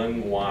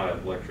 1 watt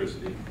of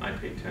electricity, I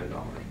pay $10.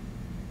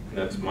 And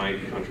that's my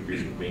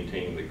contribution to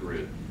maintaining the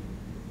grid.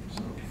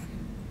 So.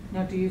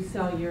 Now, do you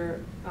sell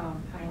your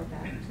power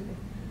back to the?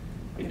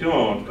 I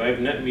don't. I have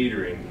net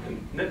metering.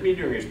 And net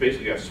metering is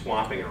basically a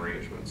swapping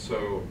arrangement.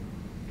 So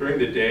during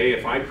the day,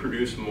 if I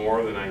produce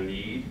more than I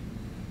need,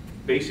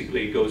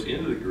 basically it goes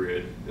into the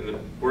grid, and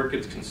where it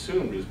gets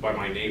consumed is by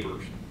my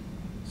neighbors.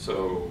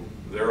 So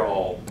they're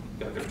all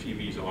got their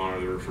TVs on or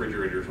their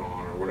refrigerators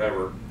on or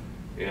whatever,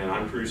 and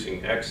I'm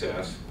producing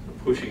excess,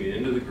 pushing it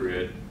into the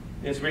grid,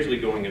 and it's basically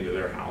going into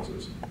their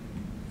houses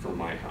from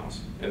my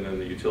house, and then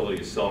the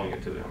utility is selling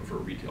it to them for a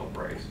retail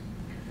price.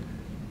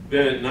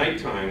 Then at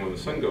nighttime, when the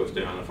sun goes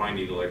down, if I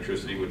need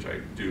electricity, which I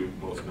do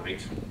most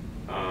nights,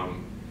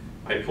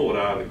 I pull it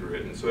out of the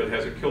grid, and so it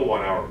has a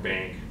kilowatt hour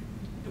bank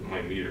that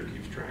my meter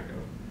keeps track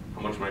of.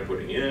 How much am I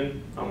putting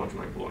in? How much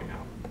am I pulling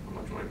out? How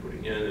much am I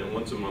putting in? And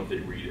once a month they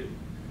read it,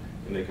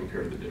 and they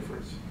compare the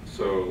difference.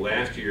 So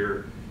last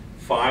year,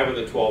 5 of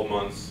the 12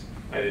 months,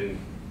 I didn't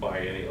buy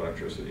any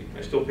electricity.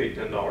 I still paid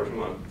 $10 a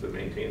month to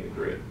maintain the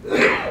grid, but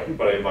I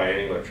didn't buy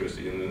any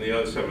electricity. And then the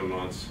other 7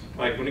 months,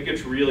 like when it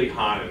gets really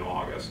hot in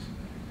August,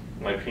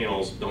 my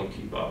panels don't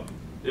keep up.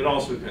 It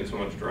also depends how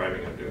much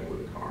driving I'm doing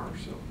with the car.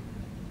 So.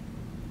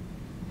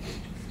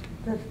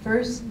 The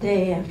first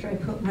day after I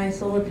put my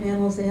solar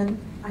panels in,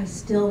 I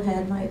still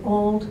had my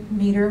old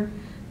meter,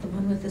 the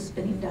one with the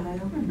spinning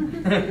dial.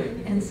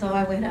 And so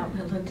I went out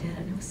and I looked at it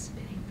and it was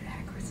spinning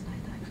backwards, and I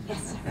thought,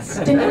 yes, I'm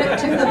sticking it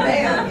to the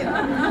fan. You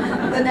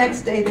know? The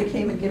next day they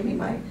came and gave me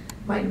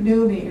my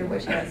new meter,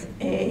 which has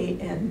A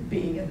and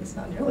B, and it's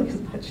not nearly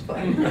as much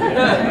fun.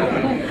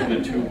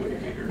 The two-way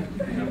meter.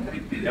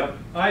 Yep.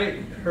 I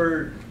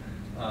heard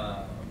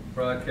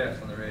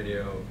broadcast on the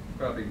radio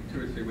probably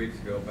 2 or 3 weeks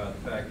ago about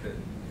the fact that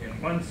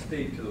in one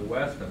state to the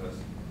west of us,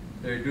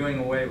 they're doing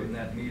away with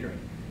net metering.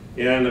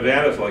 Yeah,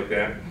 Nevada's like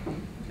that.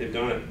 They've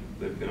done it.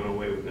 They've gone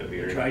away with net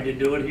metering. Tried to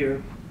do it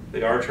here?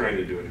 They are trying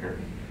to do it here.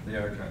 They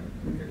are trying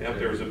to. Okay. Yep,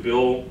 there was a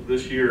bill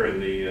this year in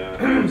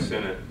the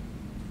Senate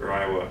or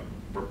Iowa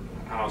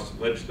House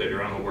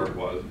legislature, I don't know where it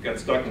was. It got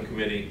stuck in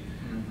committee,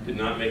 did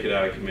not make it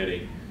out of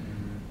committee,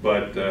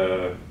 but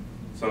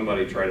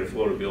somebody tried to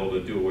float a bill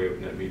to do away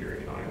with net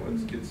metering in Iowa.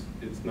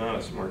 It's not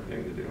a smart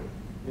thing to do.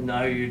 And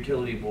now your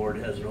utility board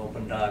has an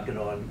open docket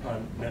on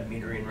net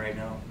metering right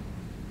now,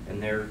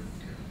 and they're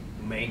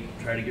may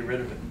try to get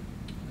rid of it.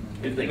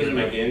 It doesn't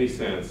make any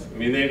sense. I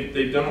mean,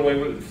 they've done away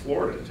with it in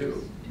Florida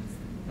too.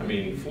 I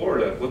mean,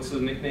 Florida, what's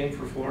the nickname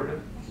for Florida?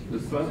 The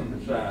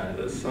sunshine.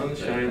 The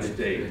Sunshine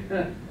State.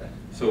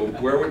 So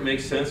where would it make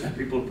sense for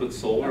people to put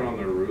solar on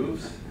their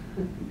roofs?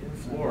 In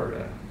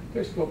Florida.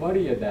 There's still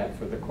money in that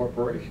for the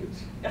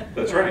corporations.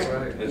 That's right,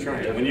 that's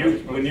right. When your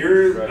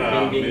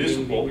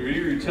municipal, your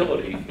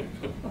utility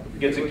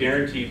gets a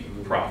guaranteed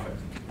profit,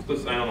 I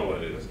don't know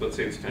what it is, let's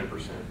say it's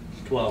 10%.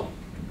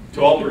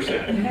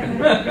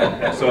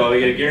 12%. So they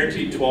get a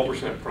guaranteed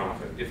 12%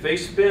 profit. If they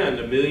spend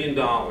 $1 million,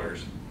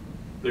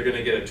 they're going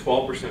to get a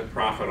 12%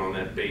 profit on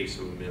that base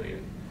of $1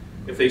 million.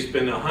 If they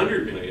spend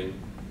 $100 million,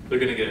 they're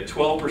going to get a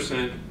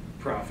 12%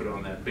 profit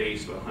on that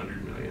base of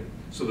 $100 million.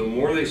 So the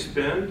more they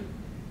spend,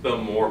 the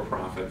more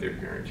profit they're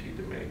guaranteed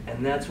to make.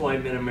 And that's why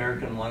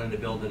Mid-American wanted to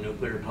build a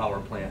nuclear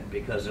power plant,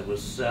 because it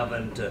was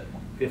 $7 to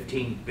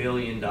 $15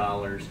 billion,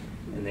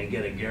 and they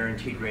get a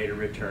guaranteed rate of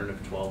return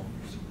of 12%.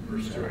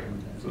 That's right.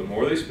 So the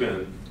more they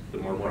spend, the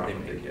more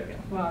profit they get.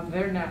 Well,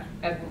 they're not,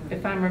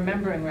 if I'm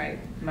remembering right,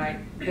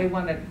 they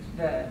wanted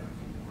the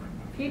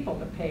people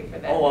to pay for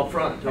that. Oh, up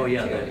front. Oh,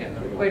 yeah.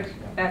 Which,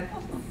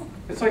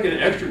 it's like an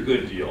extra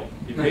good deal.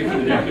 You pay for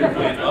the nuclear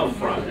plant up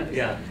front.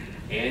 Yeah.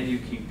 And you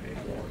keep paying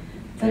for it.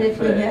 But if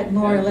we had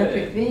more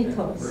electric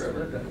vehicles,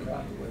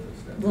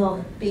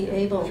 they'll be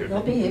able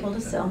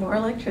to sell more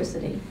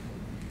electricity,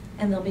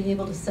 and they'll be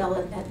able to sell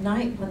it at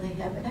night when they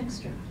have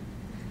extra.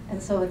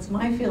 And so it's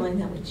my feeling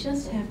that we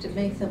just have to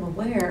make them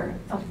aware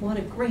of what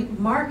a great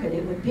market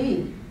it would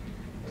be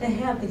to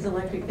have these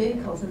electric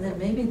vehicles, and then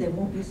maybe they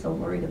won't be so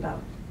worried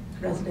about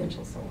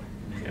residential solar.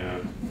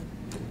 Yeah.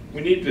 We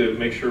need to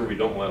make sure we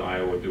don't let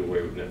Iowa do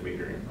away with net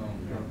metering.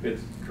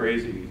 It's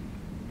crazy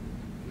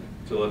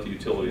to let the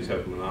utilities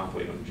have a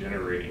monopoly on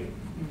generating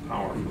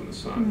power from the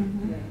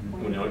sun.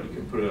 When you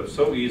can put it up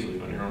so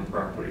easily on your own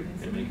property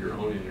and make your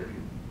own energy.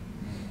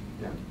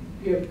 Yeah.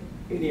 Do you have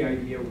any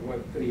idea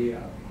what the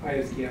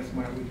highest gas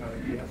mileage on a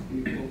gas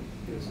vehicle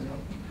is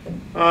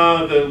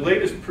now? The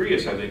latest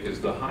Prius, I think, is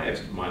the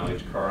highest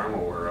mileage car I'm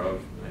aware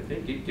of. I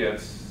think it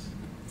gets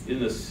in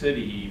the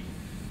city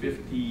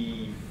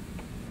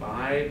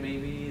 55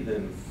 maybe,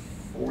 then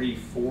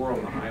 44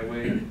 on the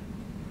highway.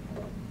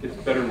 Gets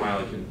better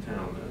mileage in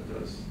town than it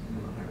does on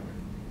the highway.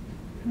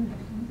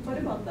 What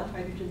about the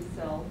hydrogen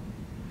cell?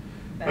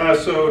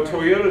 So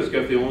Toyota's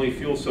got the only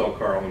fuel cell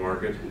car on the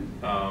market.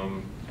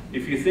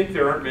 If you think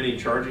there aren't many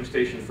charging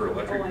stations for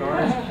electric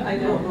cars, I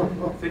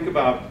know. think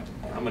about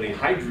how many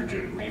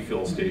hydrogen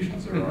refill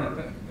stations there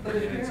are But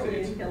in the United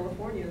apparently States. in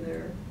California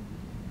there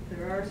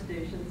are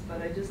stations,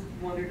 but I just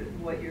wondered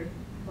what your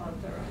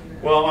thoughts are on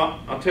that. Well,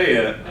 I'll tell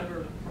you,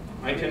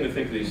 I tend to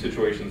think of these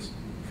situations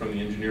from the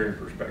engineering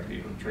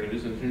perspective. I'm trained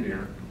as an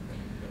engineer.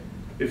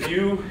 If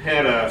you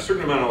had a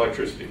certain amount of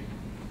electricity,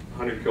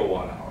 100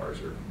 kilowatt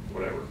hours or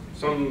whatever,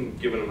 some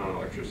given amount of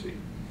electricity,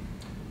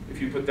 if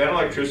you put that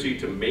electricity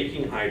to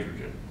making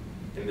hydrogen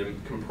and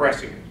then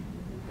compressing it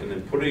and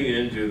then putting it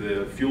into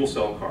the fuel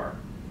cell car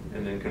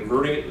and then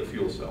converting it to the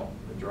fuel cell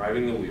and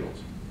driving the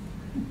wheels,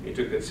 you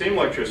took that same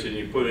electricity and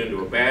you put it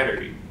into a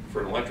battery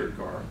for an electric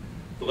car,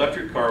 the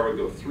electric car would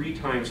go 3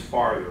 times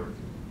farther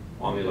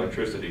on the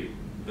electricity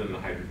than the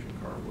hydrogen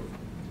car would.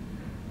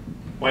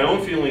 My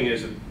own feeling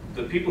is that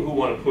the people who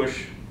want to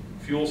push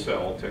fuel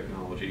cell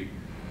technology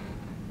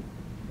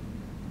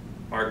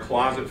are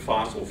closet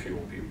fossil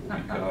fuel people,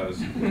 because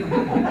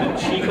the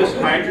cheapest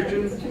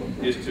hydrogen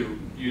is to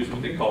use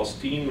what they call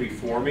steam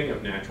reforming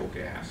of natural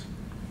gas.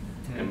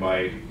 And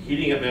by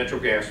heating up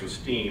natural gas with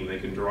steam, they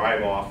can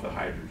drive off the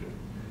hydrogen.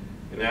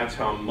 And that's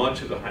how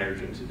much of the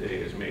hydrogen today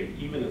is made,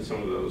 even in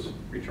some of those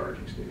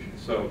recharging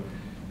stations. So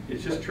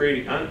it's just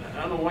trading. I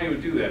don't know why you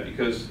would do that,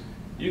 because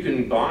you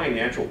can buy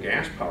natural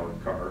gas powered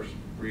cars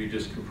where you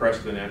just compress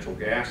the natural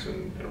gas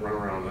and run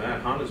around with that.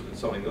 Honda's been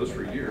selling those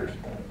for years.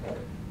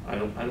 I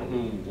don't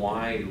know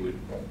why you would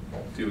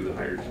do the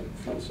hydrogen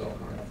fuel cell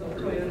car. So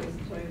Toyota's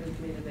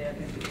made a bad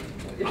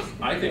idea.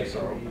 I think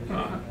so.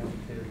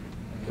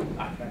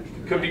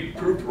 Could be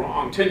proved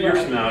wrong. 10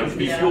 years from now, it could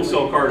be fuel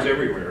cell cars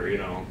everywhere, you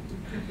know.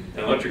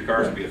 And electric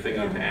cars would be a thing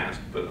of the past,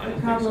 but I don't The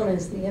think so. problem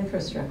is the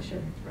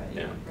infrastructure.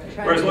 Yeah.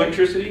 Trying Whereas to-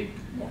 electricity,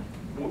 Yeah.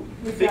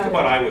 think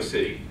about Iowa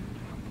City.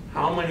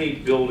 How many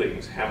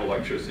buildings have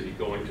electricity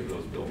going to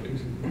those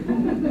buildings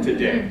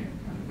today?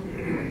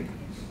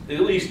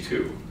 At least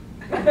 2,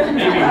 maybe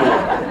more.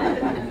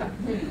 I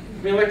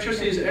mean,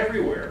 electricity is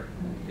everywhere.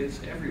 It's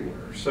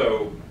everywhere.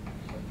 So,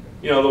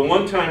 you know, the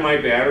one time my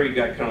battery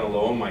got kind of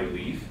low on my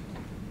Leaf,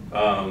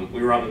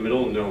 we were out in the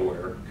middle of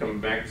nowhere,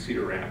 coming back to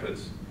Cedar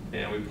Rapids,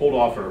 and we pulled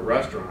off at a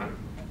restaurant.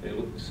 They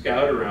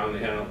scouted around, they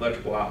had an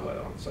electrical outlet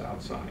on the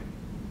outside.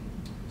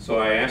 So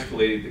I asked the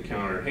lady at the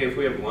counter, hey, if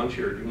we have lunch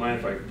here, do you mind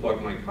if I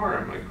plug my car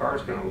in? My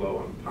car's kind of low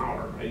on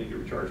power. I need to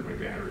recharge my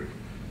battery.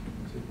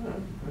 I said,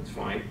 oh, that's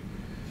fine.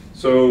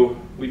 So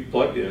we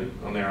plugged in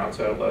on their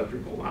outside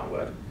electrical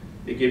outlet.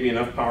 It gave me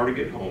enough power to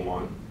get home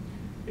on.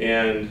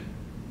 And,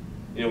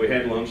 you know, we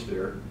had lunch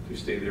there. We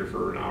stayed there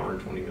for an hour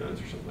and 20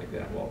 minutes or something like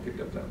that while I picked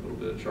up that little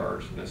bit of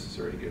charge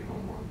necessary to get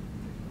home on.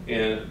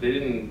 And they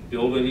didn't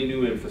build any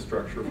new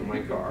infrastructure for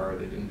my car.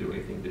 They didn't do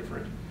anything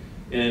different.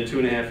 And in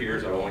 2.5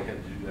 years, I only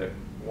had to do that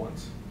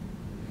once.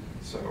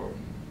 So,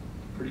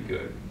 pretty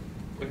good.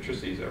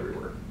 Electricity's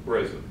everywhere.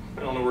 Whereas,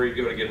 I don't know where you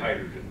go to get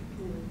hydrogen.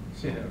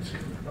 So,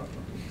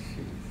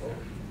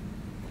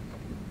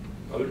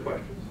 other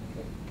questions?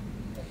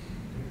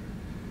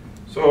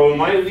 So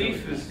my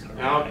Leaf is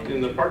out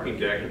in the parking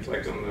deck. It's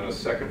like on the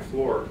second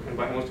floor.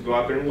 Anybody wants to go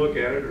out there and look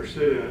at it or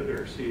sit in it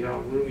or see how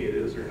roomy it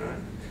is or not,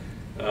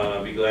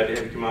 I'd be glad to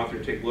have you come out there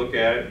and take a look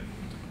at it.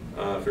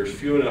 If there's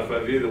few enough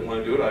of you that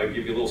want to do it, I'll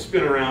give you a little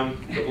spin around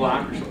the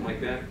block or something like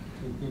that.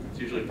 It's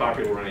usually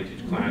popular when I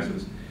teach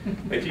classes.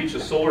 I teach a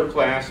solar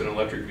class and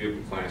electric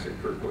vehicle class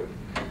at Kirkwood.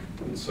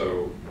 And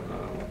so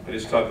I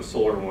just taught the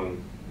solar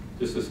one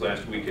just this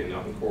last weekend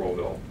out in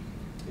Coralville.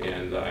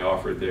 And I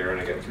offered there,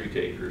 and I got 3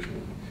 takers.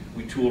 And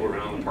we tooled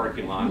around the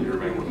parking lot, and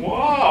everybody went,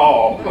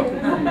 wow!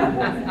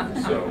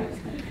 So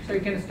you're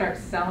going to start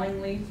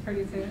selling Leafs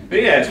pretty soon?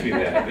 they asked me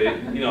that.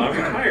 I'm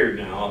retired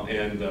now,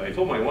 and I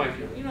told my wife,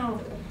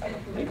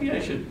 maybe I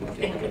should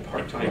get like a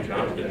part-time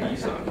job at a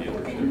Nissan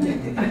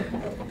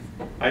dealership.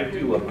 I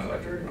do love my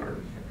electric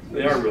cars.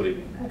 They are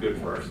really good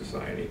for our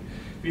society.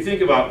 If you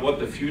think about what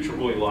the future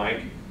will be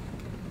like,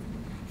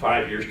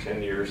 5 years,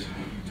 10 years,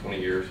 20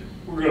 years,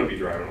 we're going to be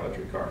driving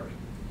electric cars.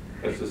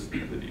 That's just the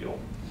deal.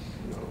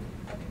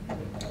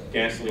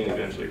 Gasoline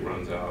eventually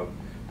runs out.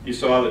 You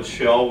saw that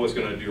Shell was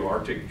going to do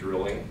Arctic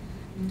drilling,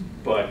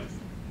 but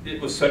it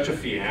was such a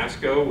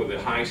fiasco with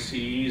the high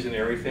seas and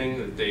everything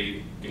that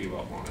they gave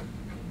up on it.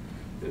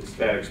 It's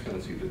that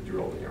expensive to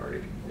drill in the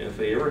Arctic. And if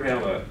they ever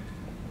have a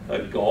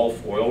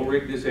Gulf oil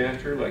rig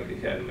disaster like they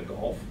had in the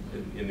Gulf,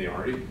 in the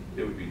Arctic,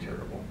 it would be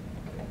terrible.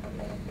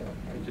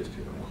 Just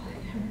terrible.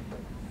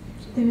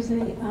 There's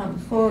a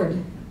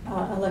Ford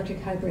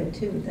electric hybrid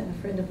too that a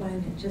friend of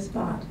mine had just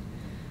bought.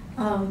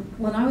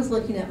 When I was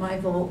looking at my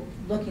Volt,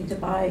 looking to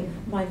buy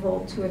my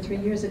Volt 2 or 3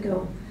 years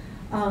ago,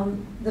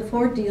 the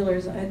Ford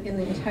dealers in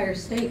the entire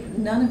state,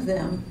 none of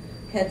them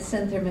had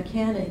sent their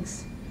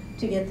mechanics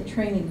to get the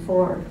training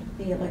for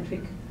the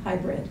electric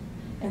hybrid.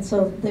 And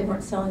so they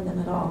weren't selling them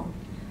at all.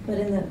 But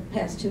in the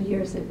past 2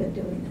 years, they've been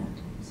doing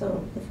that.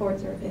 So the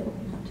Fords are available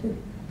now too.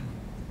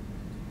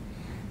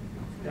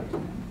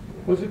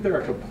 Wasn't there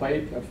a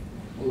complaint a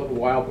little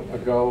while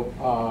ago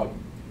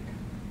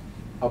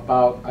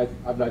about,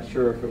 I'm not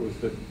sure if it was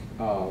the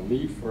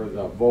Leaf or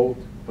the Volt,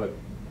 but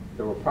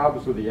there were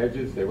problems with the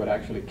edges. They would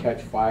actually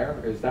catch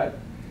fire. Is that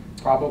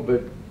problem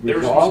been resolved? There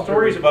were some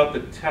stories about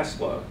the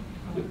Tesla.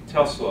 The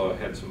Tesla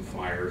had some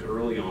fires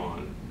early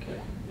on. Okay.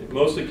 It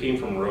mostly came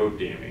from road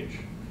damage.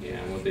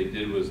 And what they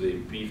did was they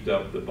beefed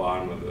up the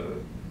bottom of the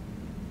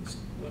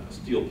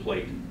steel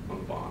plate on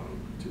the bottom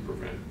to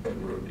prevent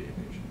road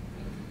damage.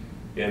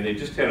 And they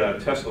just had a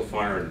Tesla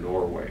fire in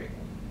Norway.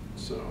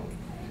 So,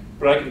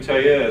 but I can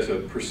tell you, as a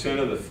percent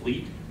of the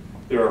fleet,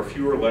 there are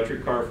fewer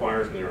electric car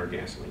fires than there are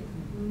gasoline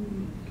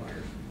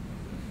fires.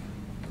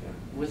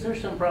 Yeah. Was there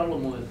some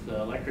problem with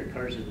electric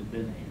cars that have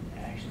been in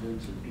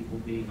accidents and people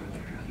being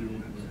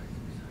electrocuted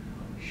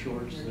with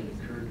shorts that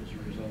occurred as a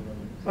result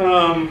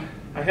of it?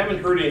 I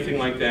haven't heard anything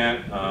like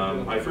that.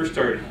 I first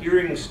started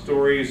hearing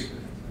stories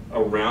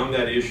around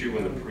that issue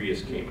when the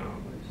Prius came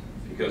out,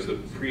 because the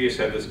Prius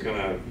had this kind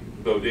of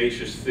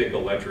bodacious, thick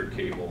electric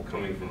cable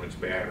coming from its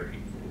battery.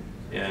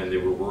 And they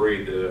were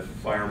worried that if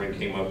firemen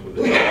came up with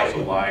the jaws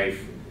of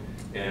life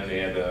and they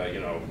had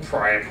to,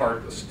 pry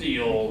apart the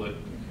steel,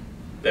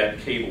 that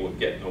cable would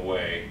get in the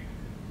way.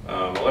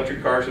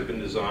 Electric cars have been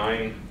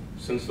designed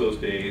since those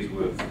days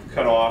with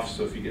cutoffs,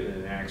 so if you get in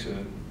an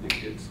accident,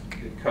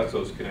 it cuts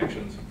those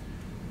connections.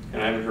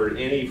 And I haven't heard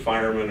any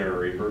firemen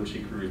or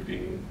emergency crews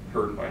being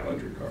hurt by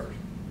electric cars.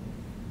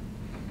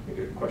 You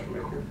got a question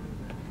back here?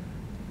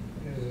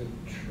 Is it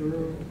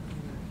true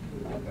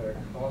that it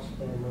costs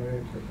more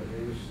money to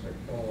produce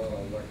a kilowatt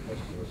of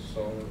electricity with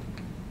solar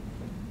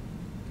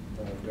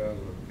than it does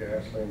with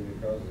gasoline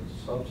because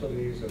it's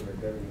subsidies that they're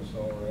giving the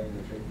solar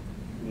energy?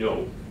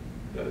 No,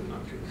 that is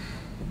not true.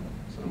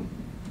 So,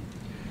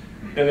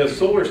 and the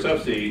solar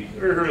subsidy,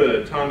 ever heard of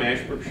the Tom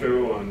Ashbrook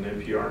show on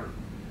NPR?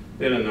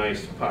 They had a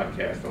nice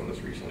podcast on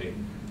this recently.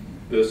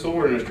 The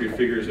solar industry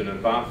figures in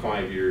about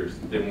 5 years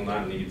they will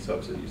not need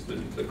subsidies.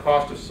 The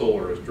cost of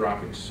solar is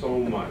dropping so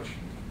much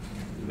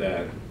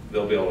that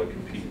they'll be able to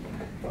compete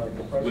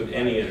with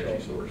any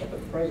energy source. At the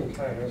present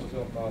time, it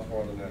still costs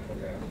more than natural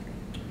gas.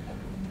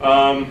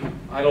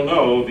 I don't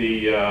know.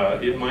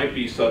 It might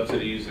be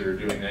subsidies that are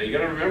doing that. You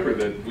got to remember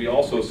that we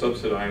also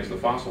subsidize the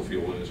fossil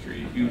fuel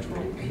industry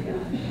hugely.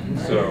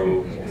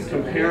 So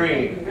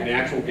comparing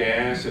natural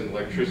gas and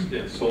electricity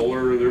and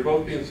solar, they're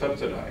both being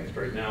subsidized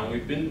right now.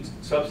 We've been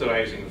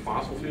subsidizing the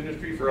fossil fuel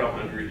industry for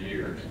 100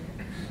 years.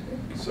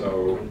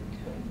 So,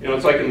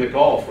 it's like in the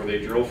Gulf where they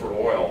drill for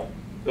oil.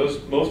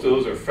 Most of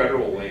those are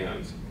federal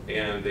lands,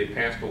 and they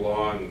passed a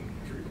law in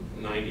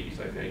the 90s,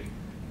 I think.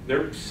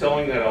 They're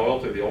selling that oil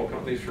to the oil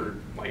companies for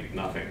like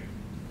nothing.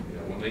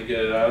 When they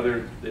get it out of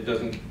there,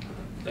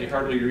 they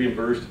hardly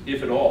reimburse,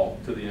 if at all,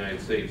 to the United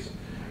States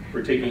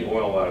for taking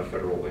oil out of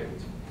federal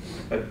lands.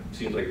 That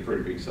seems like a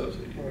pretty big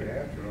subsidy. Well, we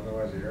have to,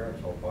 otherwise the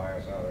Arabs will buy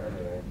us out of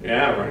everything.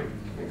 Yeah, right,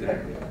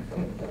 exactly.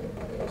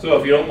 So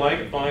if you don't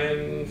like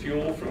buying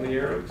fuel from the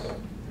Arabs,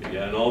 you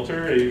got an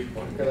alternative.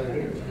 What can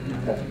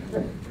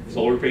I do?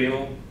 Solar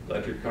panel,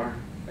 electric car.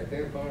 I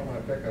can't power my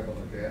pickup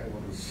with a gas,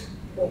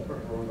 with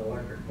an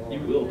electric motor.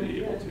 You will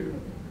be able to.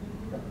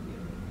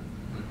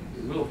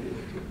 You will be able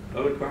to.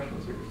 Other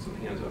questions? There's some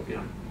hands up,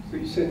 yeah. So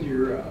you said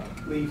your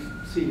Leaf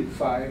seated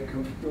 5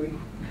 comfortably.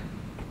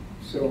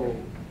 So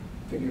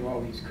thinking of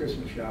all these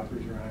Christmas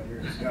shoppers around here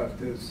and stuff,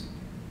 does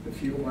the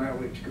fuel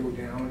mileage go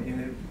down in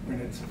it when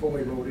it's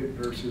fully loaded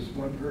versus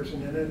one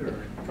person in it,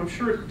 or? I'm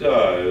sure it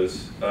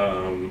does.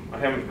 I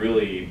haven't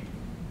really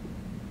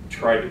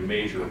tried to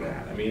measure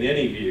that. I mean,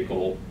 any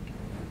vehicle,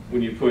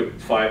 when you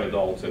put 5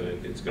 adults in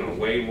it, it's going to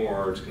weigh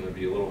more, it's going to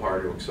be a little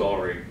hard to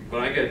accelerate.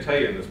 But I got to tell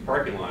you, in this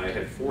parking lot, I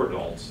had 4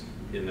 adults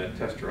in that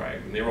test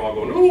drive, and they were all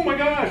going, oh my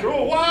gosh,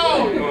 oh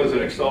wow, you know, as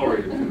it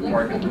accelerated through the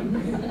parking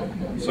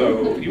lot.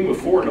 So even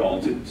with 4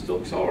 adults, it still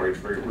accelerates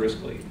very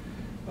briskly.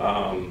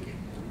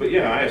 But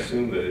yeah, I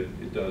assume that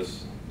it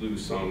does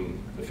lose some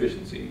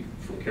efficiency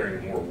from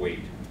carrying more weight.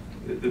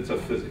 It's a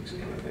physics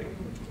kind of thing.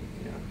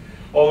 Yeah.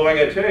 Although I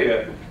got to tell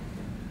you,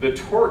 the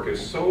torque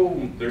is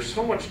there's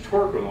so much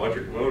torque on an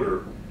electric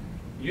motor,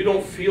 you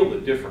don't feel the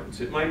difference.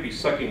 It might be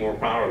sucking more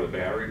power out of the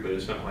battery, but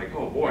it's not like,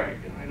 oh boy,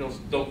 I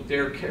don't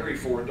dare carry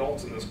 4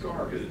 adults in this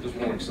car because it just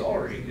won't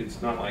accelerate.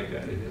 It's not like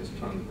that. It has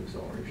tons of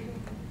acceleration.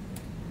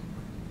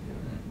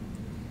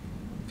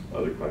 Yeah.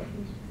 Other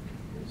questions?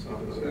 So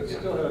it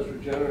still has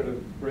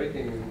regenerative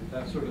braking and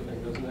that sort of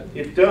thing, doesn't it?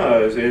 It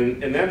does,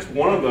 and that's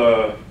one of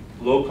the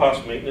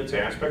low-cost maintenance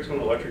aspects of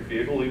an electric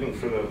vehicle, even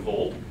for the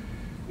Volt.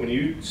 When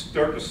you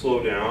start to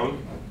slow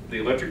down, the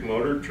electric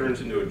motor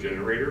turns into a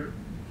generator,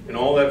 and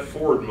all that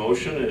forward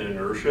motion and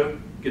inertia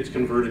gets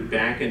converted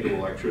back into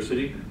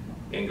electricity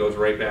and goes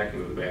right back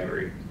into the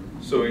battery.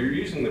 So you're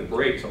using the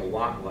brakes a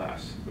lot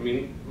less. I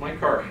mean, my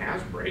car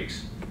has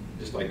brakes,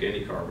 just like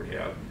any car would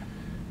have,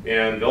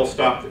 and they'll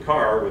stop the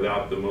car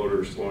without the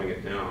motor slowing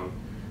it down,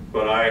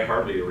 but I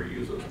hardly ever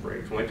use those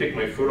brakes. When I take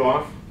my foot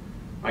off,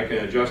 I can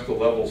adjust the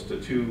levels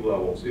to 2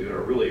 levels, either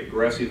a really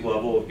aggressive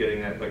level of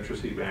getting that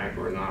electricity back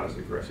or a not as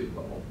aggressive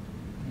level.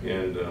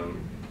 And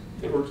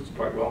it works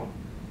quite well.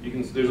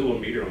 There's a little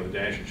meter on the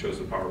dash that shows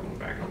the power going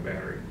back on the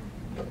battery.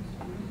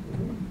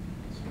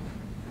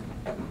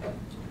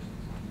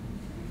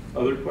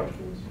 Other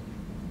questions?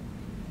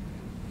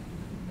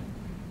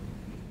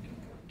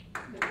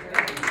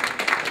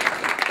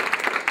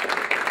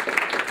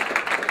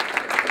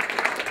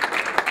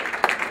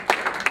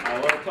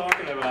 I love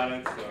talking about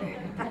it, so.